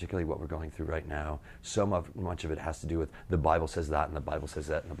often, and particularly what we're going through right now. So much of it has to do with the Bible says that, and the Bible says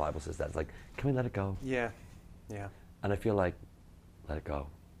that, and the Bible says that. It's like, can we let it go? Yeah. Yeah. And I feel like, let it go.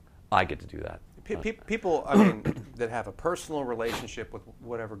 I get to do that. People, I mean, that have a personal relationship with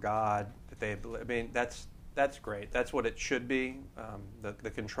whatever God that they believe. I mean, that's great. That's what it should be.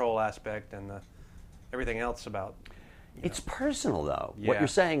 The control aspect and everything else about. It's personal, though. Yeah. What you're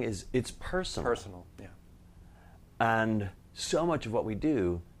saying is it's personal. Personal. Yeah. And so much of what we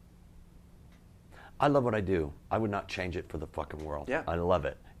do, I love what I do. I would not change it for the fucking world. Yeah. I love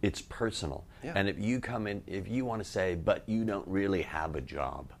it. It's personal. Yeah. And if you come in, if you want to say, but you don't really have a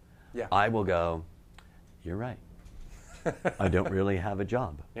job, Yeah. I will go, you're right. I don't really have a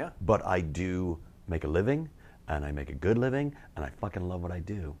job. Yeah. But I do make a living, and I make a good living, and I fucking love what I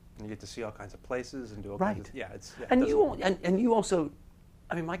do. And you get to see all kinds of places and do all Right. kinds of, yeah, it's yeah, And it you doesn't- and you also,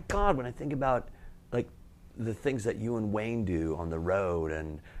 I mean, my God, when I think about like the things that you and Wayne do on the road,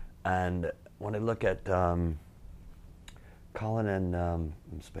 and when I look at Colin and I'm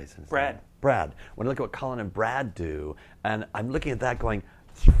spacing his Brad. name. Brad. When I look at what Colin and Brad do, and I'm looking at that, going,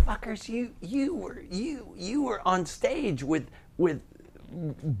 fuckers, you were on stage with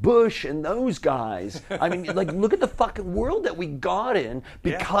Bush and those guys. I mean, like, look at the fucking world that we got in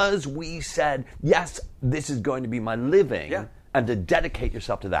because we said, yes, this is going to be my living, and to dedicate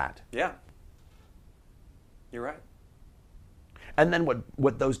yourself to that. Yeah. You're right. And then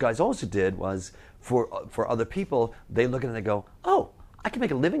what those guys also did was, for other people, they look at it and they go, oh, I can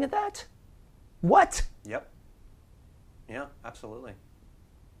make a living at that? What? Yep. Yeah, absolutely.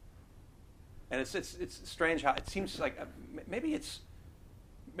 And it's strange how it seems like maybe it's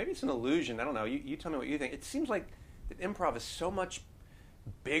an illusion. I don't know. You tell me what you think. It seems like that improv is so much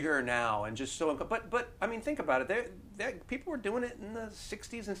bigger now and just so. But I mean, think about it. People were doing it in the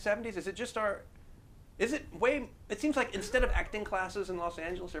 '60s and '70s. Is it just our? Is it way? It seems like instead of acting classes in Los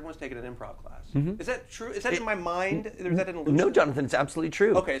Angeles, everyone's taking an improv class. Mm-hmm. Is that true? Is that in my mind? Or is that an illusion? No, Jonathan, it's absolutely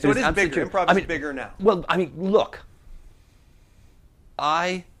true. Okay, so it is bigger. Improv is bigger now. Well, I mean, look.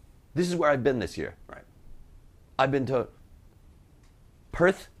 This is where I've been this year. Right. I've been to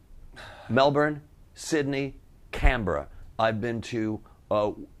Perth, Melbourne, Sydney, Canberra. I've been to,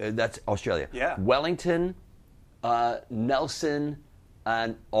 that's Australia. Yeah. Wellington, Nelson,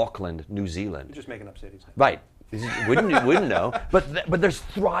 and Auckland, New Zealand. You're just making up cities. Right. Wouldn't know. But there's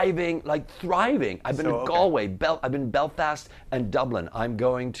thriving. I've been to Galway, I've been Belfast and Dublin. I'm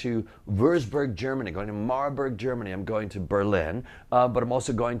going to Würzburg, Germany. Going to Marburg, Germany. I'm going to Berlin. But I'm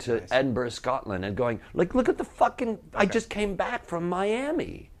also going to Edinburgh, Scotland, and going, like, look at the fucking. Okay. I just came back from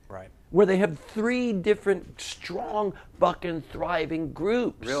Miami. Right. Where they have 3 different strong fucking thriving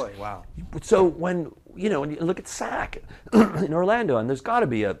groups. Really? Wow. So when you look at SAC in Orlando, and there's got to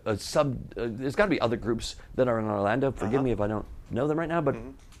be there's got to be other groups that are in Orlando. Forgive me if I don't know them right now, but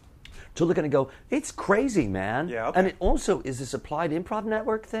to look at it and go, it's crazy, man. Yeah, okay. And it also is this applied improv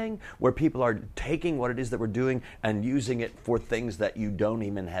network thing where people are taking what it is that we're doing and using it for things that you don't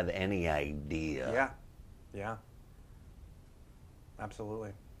even have any idea. Yeah. Yeah.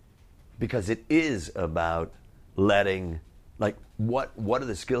 Absolutely. Because it is about letting, like, what are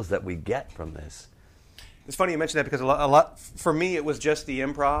the skills that we get from this? It's funny you mentioned that because a lot for me it was just the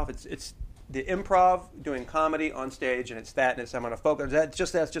improv. It's the improv doing comedy on stage, and it's that, and it's I'm on a focus. That's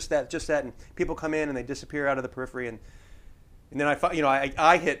just that, and people come in and they disappear out of the periphery, and then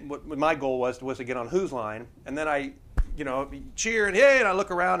I hit what my goal was to get on Whose Line, and then I cheer and hey, and I look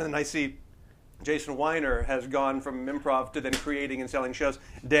around and I see Jason Weiner has gone from improv to then creating and selling shows.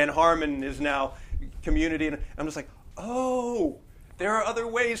 Dan Harmon is now Community, and I'm just like, oh, there are other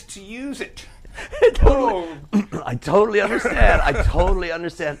ways to use it. I totally understand. I totally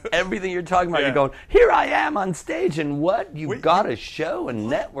understand everything you're talking about. Yeah. You're going, here I am on stage, and what? You've got a show and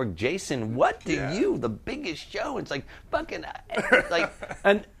network, Jason. What do you, the biggest show? It's like fucking, like,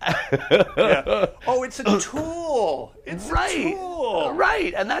 and oh, it's a tool. It's a tool.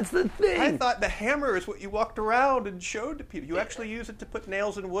 Right, and that's the thing. I thought the hammer is what you walked around and showed to people. You actually use it to put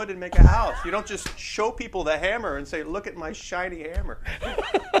nails in wood and make a house. You don't just show people the hammer and say, look at my shiny hammer.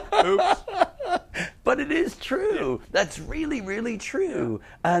 Oops. But it is true. Yeah. That's really, really true.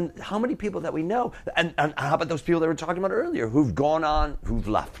 Yeah. And how many people that we know, and how about those people that we were talking about earlier, who've gone on, who've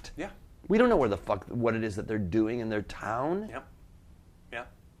left? Yeah. We don't know what it is that they're doing in their town. Yeah. Yeah.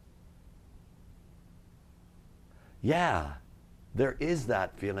 Yeah. There is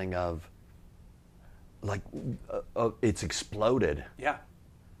that feeling of, like, it's exploded. Yeah.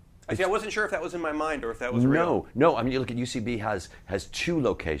 I wasn't sure if that was in my mind or if that was real. No. I mean, you look at UCB has 2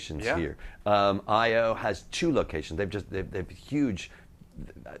 locations here. IO has 2 locations. They've huge.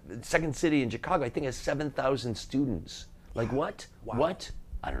 Second City in Chicago, I think, has 7,000 students. Like what? Wow. What?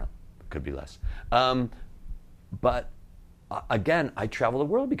 I don't know. Could be less. But again, I travel the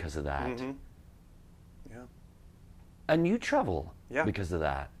world because of that. Mm-hmm. Yeah. And you travel because of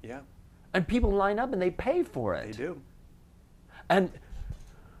that. Yeah. And people line up and they pay for it. They do. And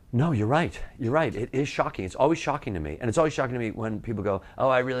no, you're right. You're right. It is shocking. It's always shocking to me. And it's always shocking to me when people go, oh,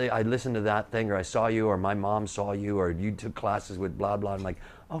 I listened to that thing, or I saw you, or my mom saw you, or you took classes with blah, blah. I'm like,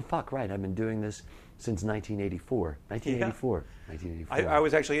 oh, fuck, right. I've been doing this since 1984. 1984. I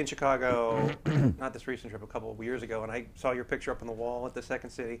was actually in Chicago, not this recent trip, a couple of years ago, and I saw your picture up on the wall at the Second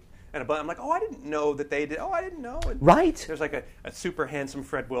City. And I'm like, oh, I didn't know that they did. Oh, I didn't know. And right. There's like a super handsome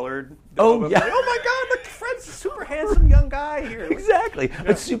Fred Willard. Oh, yeah. Like, oh, my God, look, Fred's a super handsome young guy here. Exactly. Yeah.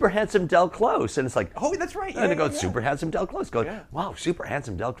 It's super handsome Del Close. And it's like, oh, that's right. And it goes, super handsome Del Close. Wow, super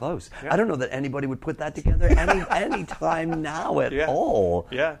handsome Del Close. Yeah. I don't know that anybody would put that together any time now at all.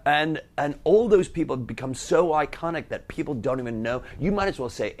 Yeah. And all those people become so iconic that people don't even know. You might as well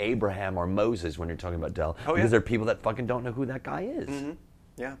say Abraham or Moses when you're talking about Del. Because there are people that fucking don't know who that guy is. Mm-hmm.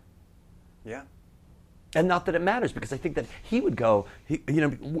 Yeah. Yeah. And not that it matters, because I think that he would go,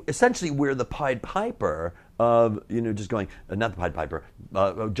 essentially we're the Pied Piper of, just going, not the Pied Piper,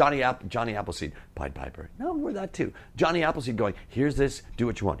 Johnny Appleseed, Pied Piper. No, we're that too. Johnny Appleseed going, here's this, do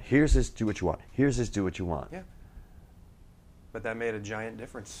what you want. Here's this, do what you want. Here's this, do what you want. Yeah. But that made a giant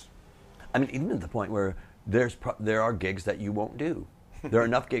difference. I mean, even at the point where there are gigs that you won't do. There are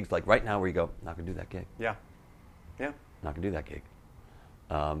enough gigs like right now where you go, not going to do that gig. Yeah. Yeah. Not going to do that gig.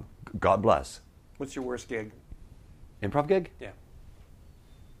 God bless. What's your worst gig? Improv gig? Yeah.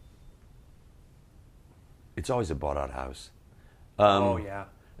 It's always a bought-out house. Oh, yeah.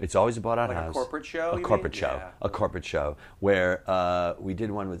 It's always a bought-out like house. Like a corporate show, A corporate mean? show. Yeah. A corporate show where we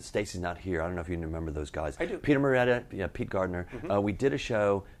did one with, Stacy's not here. I don't know if you remember those guys. I do. Peter Moretta, Pete Gardner. We did a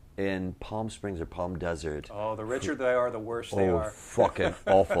show in Palm Springs or Palm Desert. Oh, the richer they are, the worse they are. Oh, fucking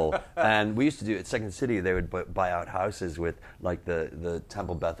awful. And we used to do, at Second City, they would buy out houses with, like, the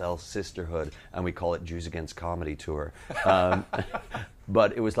Temple Bethel Sisterhood, and we call it Jews Against Comedy Tour.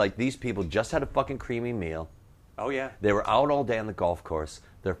 But it was like these people just had a fucking creamy meal. Oh, yeah. They were out all day on the golf course.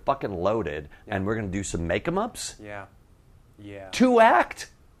 They're fucking loaded, and we're going to do some make-em-ups? Yeah. Yeah.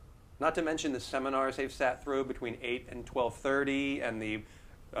 2-act? Not to mention the seminars they've sat through between 8 and 12:30, and the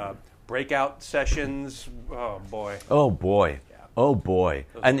breakout sessions. Oh, boy. Oh, boy. Yeah. Oh, boy.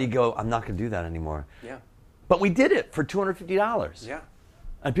 And you go, I'm not going to do that anymore. Yeah. But we did it for $250. Yeah.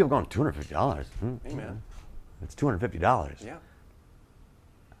 And people going, $250? Hey, man. It's $250. Yeah.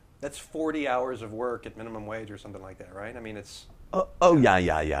 That's 40 hours of work at minimum wage or something like that, right? I mean, it's... Oh,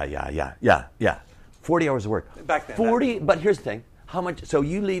 yeah. 40 hours of work. Back then. 40, but here's the thing. How much, so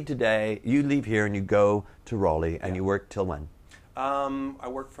you leave today, you leave here and you go to Raleigh and you work till when? I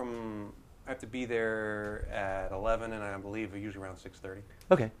work from, I have to be there at 11 and I believe usually around 6:30.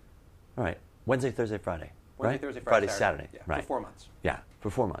 Okay. All right. Wednesday, Thursday, Friday. Wednesday, right? Thursday, Friday, Saturday. Yeah, right. for 4 months. Yeah, for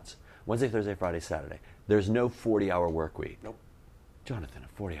 4 months. Wednesday, Thursday, Friday, Saturday. There's no 40-hour work week. Nope. Jonathan,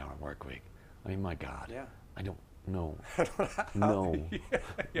 a 40-hour work week. I mean, my God. Yeah. I don't know. No.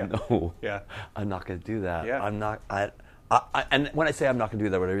 Yeah. No. Yeah. I'm not going to do that. Yeah. I'm not. And when I say I'm not going to do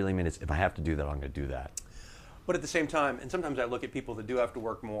that, what I really mean is if I have to do that, I'm going to do that. But at the same time, and sometimes I look at people that do have to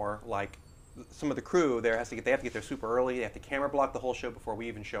work more, like some of the crew there they have to get there super early. They have to camera block the whole show before we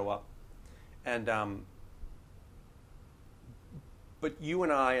even show up. And but you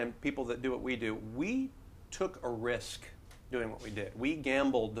and I and people that do what we do, we took a risk doing what we did. We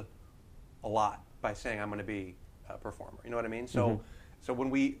gambled a lot by saying I'm going to be a performer. You know what I mean? So, so when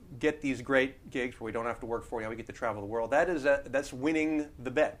we get these great gigs where we don't have to work 40 hours, we get to travel the world. That's winning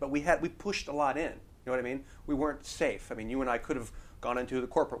the bet. But we pushed a lot in. You know what I mean? We weren't safe. I mean, you and I could have gone into the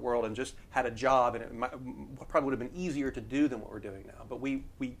corporate world and just had a job, and it probably would have been easier to do than what we're doing now. But we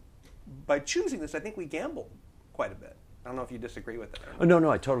by choosing this, I think we gambled quite a bit. I don't know if you disagree with that. Oh,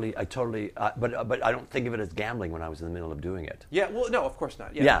 no, I totally. But I don't think of it as gambling when I was in the middle of doing it. Yeah, well, no, of course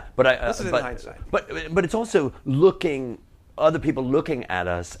not. Yeah, Yeah, but this is in hindsight. But it's also other people looking at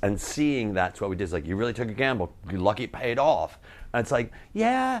us and seeing that's what we did. It's like, you really took a gamble. You're lucky it paid off. And it's like,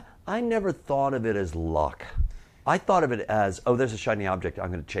 yeah, I never thought of it as luck. I thought of it as, oh, there's a shiny object.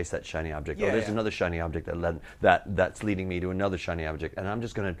 I'm going to chase that shiny object. Yeah, there's another shiny object that's leading me to another shiny object, and I'm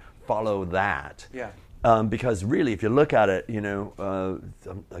just going to follow that. Yeah. Because really, if you look at it,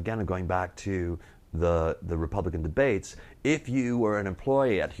 again, I'm going back to the Republican debates. If you were an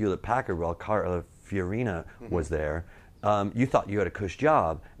employee at Hewlett Packard while Carla Fiorina was there, you thought you had a cush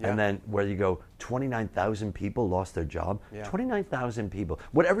job, and then where you go, 29,000 people lost their job. 29,000 people.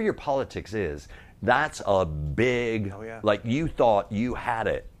 Whatever your politics is, that's a big. Like, you thought you had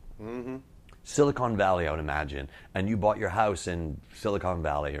it. Silicon Valley, I would imagine, and you bought your house in Silicon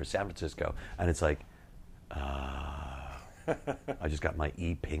Valley or San Francisco, and it's like, I just got my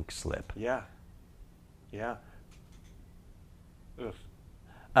e-pink slip. Yeah.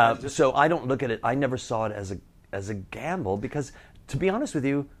 So I don't look at it. I never saw it as a gamble because, to be honest with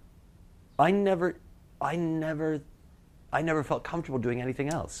you, I never felt comfortable doing anything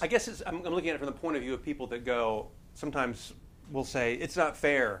else. I guess I'm looking at it from the point of view of people that go, sometimes will say, it's not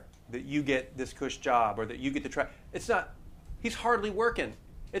fair that you get this cush job or that you get to try. It's not, he's hardly working.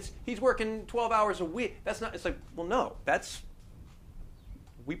 He's working 12 hours a week. That's not, it's like, well, no,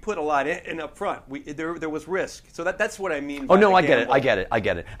 we put a lot in up front. There was risk. So that's what I mean by I get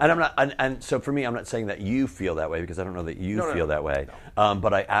it. And I'm not, and so for me, I'm not saying that you feel that way because I don't know that you feel that way. No.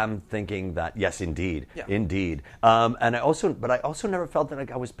 But I am thinking that, yes, indeed. Yeah. Indeed. And I also never felt that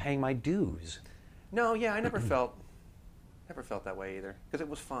like I was paying my dues. No, yeah, I never felt that way either because it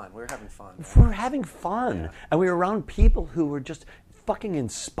was fun. We were having fun. We were having fun. And we were around people who were just fucking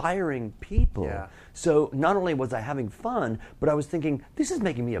inspiring people. Yeah. So not only was I having fun, but I was thinking, this is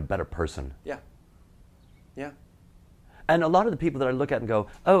making me a better person. Yeah. And a lot of the people that I look at and go,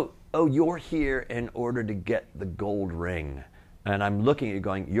 oh, you're here in order to get the gold ring. And I'm looking at you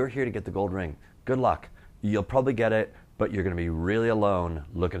going, you're here to get the gold ring. Good luck. You'll probably get it, but you're going to be really alone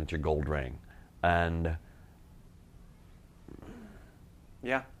looking at your gold ring. And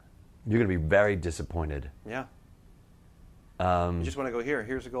yeah, you're going to be very disappointed. Yeah. You just want to go here.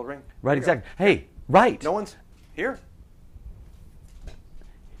 Here's the gold ring. Right, exactly. Hey, right. No one's here.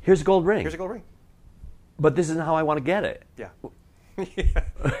 Here's a gold ring. Here's a gold ring. But this isn't how I want to get it. Yeah.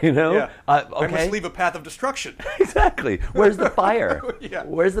 You know? Yeah. Okay. I must leave a path of destruction. Exactly. Where's the fire? Yeah.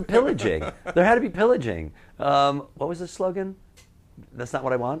 Where's the pillaging? There had to be pillaging. What was the slogan? That's not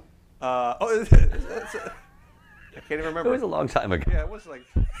what I want? I can't even remember. It was a long time ago. Yeah, it was like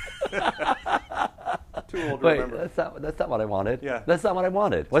too old to Wait, remember. that's not what I wanted. Yeah. That's not what I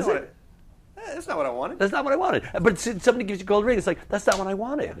wanted. Was it? That's not what I wanted. That's not what I wanted. But somebody gives you a gold ring, it's like, that's not what I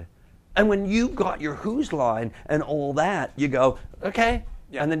wanted. Yeah. And when you got your who's line and all that, you go, okay.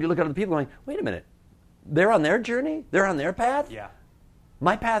 Yeah. And then you look at other people going, wait a minute. They're on their journey? They're on their path? Yeah.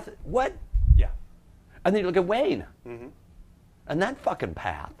 My path, what? Yeah. And then you look at Wayne. Mm-hmm. And that fucking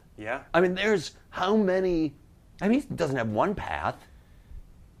path. Yeah. I mean, there's how many... I mean, he doesn't have one path.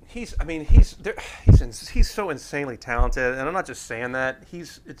 He's so insanely talented, and I'm not just saying that.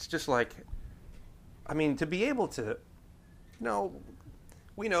 It's just like, I mean, to be able to,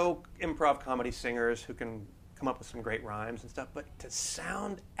 we know improv comedy singers who can come up with some great rhymes and stuff, but to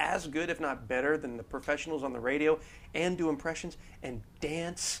sound as good, if not better, than the professionals on the radio and do impressions and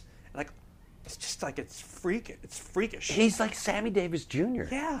dance, like, it's just like it's freakish. He's like Sammy Davis Jr.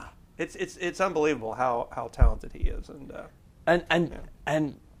 Yeah. It's unbelievable how talented he is, and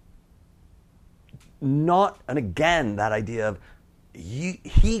again that idea of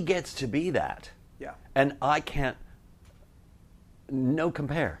he gets to be that. Yeah. And I can't. No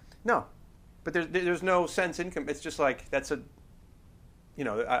compare. No, but there's no sense in it's just like that's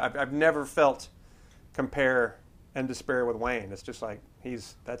I've never felt compare and despair with Wayne. It's just like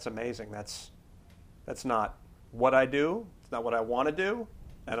that's amazing. That's not what I do. It's not what I want to do.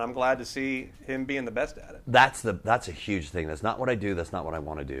 And I'm glad to see him being the best at it. That's a huge thing. That's not what I do. That's not what I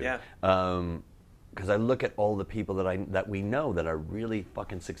want to do. Yeah. Because I look at all the people that we know that are really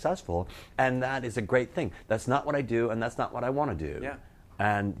fucking successful, and that is a great thing. That's not what I do, and that's not what I want to do. Yeah.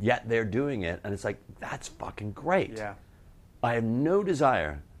 And yet they're doing it, and it's like, that's fucking great. Yeah. I have no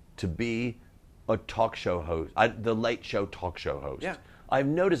desire to be a talk show host, the late show talk show host. Yeah. I have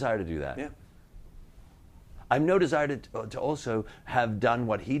no desire to do that. Yeah. I have no desire to also have done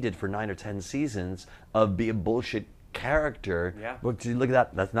what he did for 9 or 10 seasons of be a bullshit character. Yeah. But you look at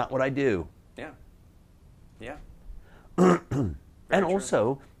that, that's not what I do. Yeah. Yeah. And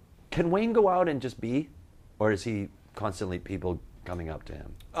also, can Wayne go out and just be? Or is he constantly people coming up to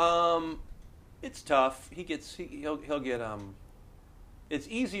him? It's tough. He'll get it's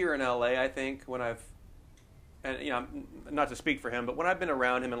easier in LA, I think, when not to speak for him, but when I've been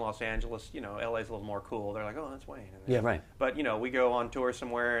around him in Los Angeles, LA's a little more cool. They're like, oh, that's Wayne. Yeah, right. But, we go on tour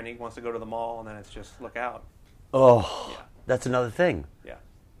somewhere and he wants to go to the mall and then it's just look out. Oh, yeah. That's another thing. Yeah.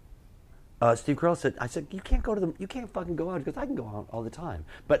 Steve Carell said, I said, you can't fucking go out because I can go out all the time.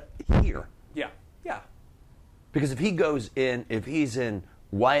 But here. Yeah. Yeah. Because if he's in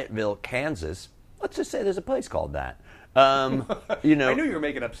Wyatteville, Kansas, let's just say there's a place called that. I knew you were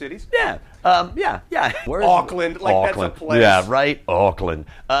making up cities. Yeah. Yeah. Where's Auckland, Auckland. That's a place. Yeah, right. Auckland.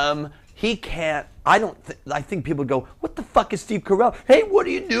 He can't. I think people go, what the fuck is Steve Carell? Hey, what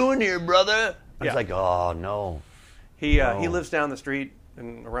are you doing here, brother? I was like, oh no. He lives down the street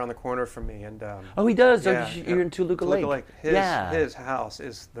and around the corner from me, and oh, he does. Yeah, You're in Toluca Lake. His house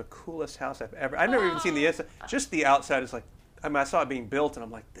is the coolest house I've never even seen the inside. Just the outside is like. I saw it being built, and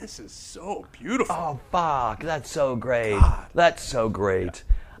I'm like, this is so beautiful. Oh, fuck. That's so great. God. That's so great.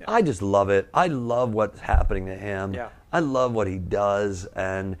 Yeah. I just love it. I love what's happening to him. Yeah. I love what he does.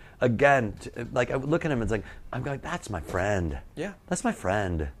 And again, I look at him and it's like, I'm going, that's my friend. Yeah. That's my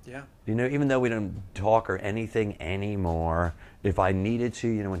friend. Yeah. Even though we don't talk or anything anymore, if I needed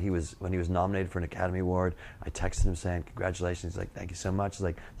to, when he was nominated for an Academy Award, I texted him saying, congratulations. He's like, thank you so much. He's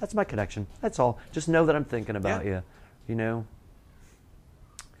like, that's my connection. That's all. Just know that I'm thinking about you.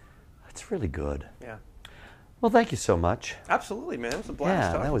 It's really good. Yeah. Well, thank you so much. Absolutely, man. It was a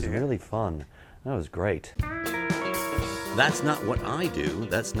blast. Yeah, that was really fun. That was great. That's not what I do.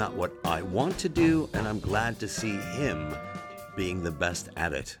 That's not what I want to do, and I'm glad to see him being the best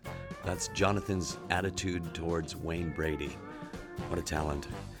at it. That's Jonathan's attitude towards Wayne Brady. What a talent.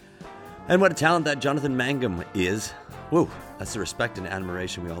 And what a talent that Jonathan Mangum is. Whoa, that's the respect and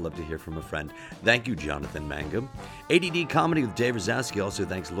admiration we all love to hear from a friend. Thank you, Jonathan Mangum. ADD Comedy with Dave Razowsky also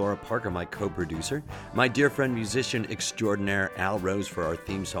thanks Laura Parker, my co-producer, my dear friend musician extraordinaire Al Rose for our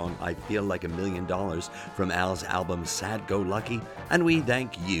theme song, I Feel Like $1 Million, from Al's album Sad Go Lucky, and we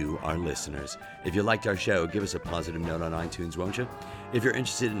thank you, our listeners. If you liked our show, give us a positive note on iTunes, won't you? If you're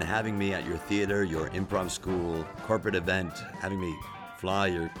interested in having me at your theater, your improv school, corporate event, having me fly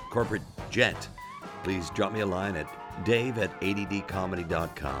your corporate jet, please drop me a line at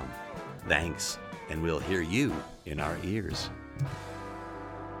dave@addcomedy.com. Thanks, and we'll hear you in our ears.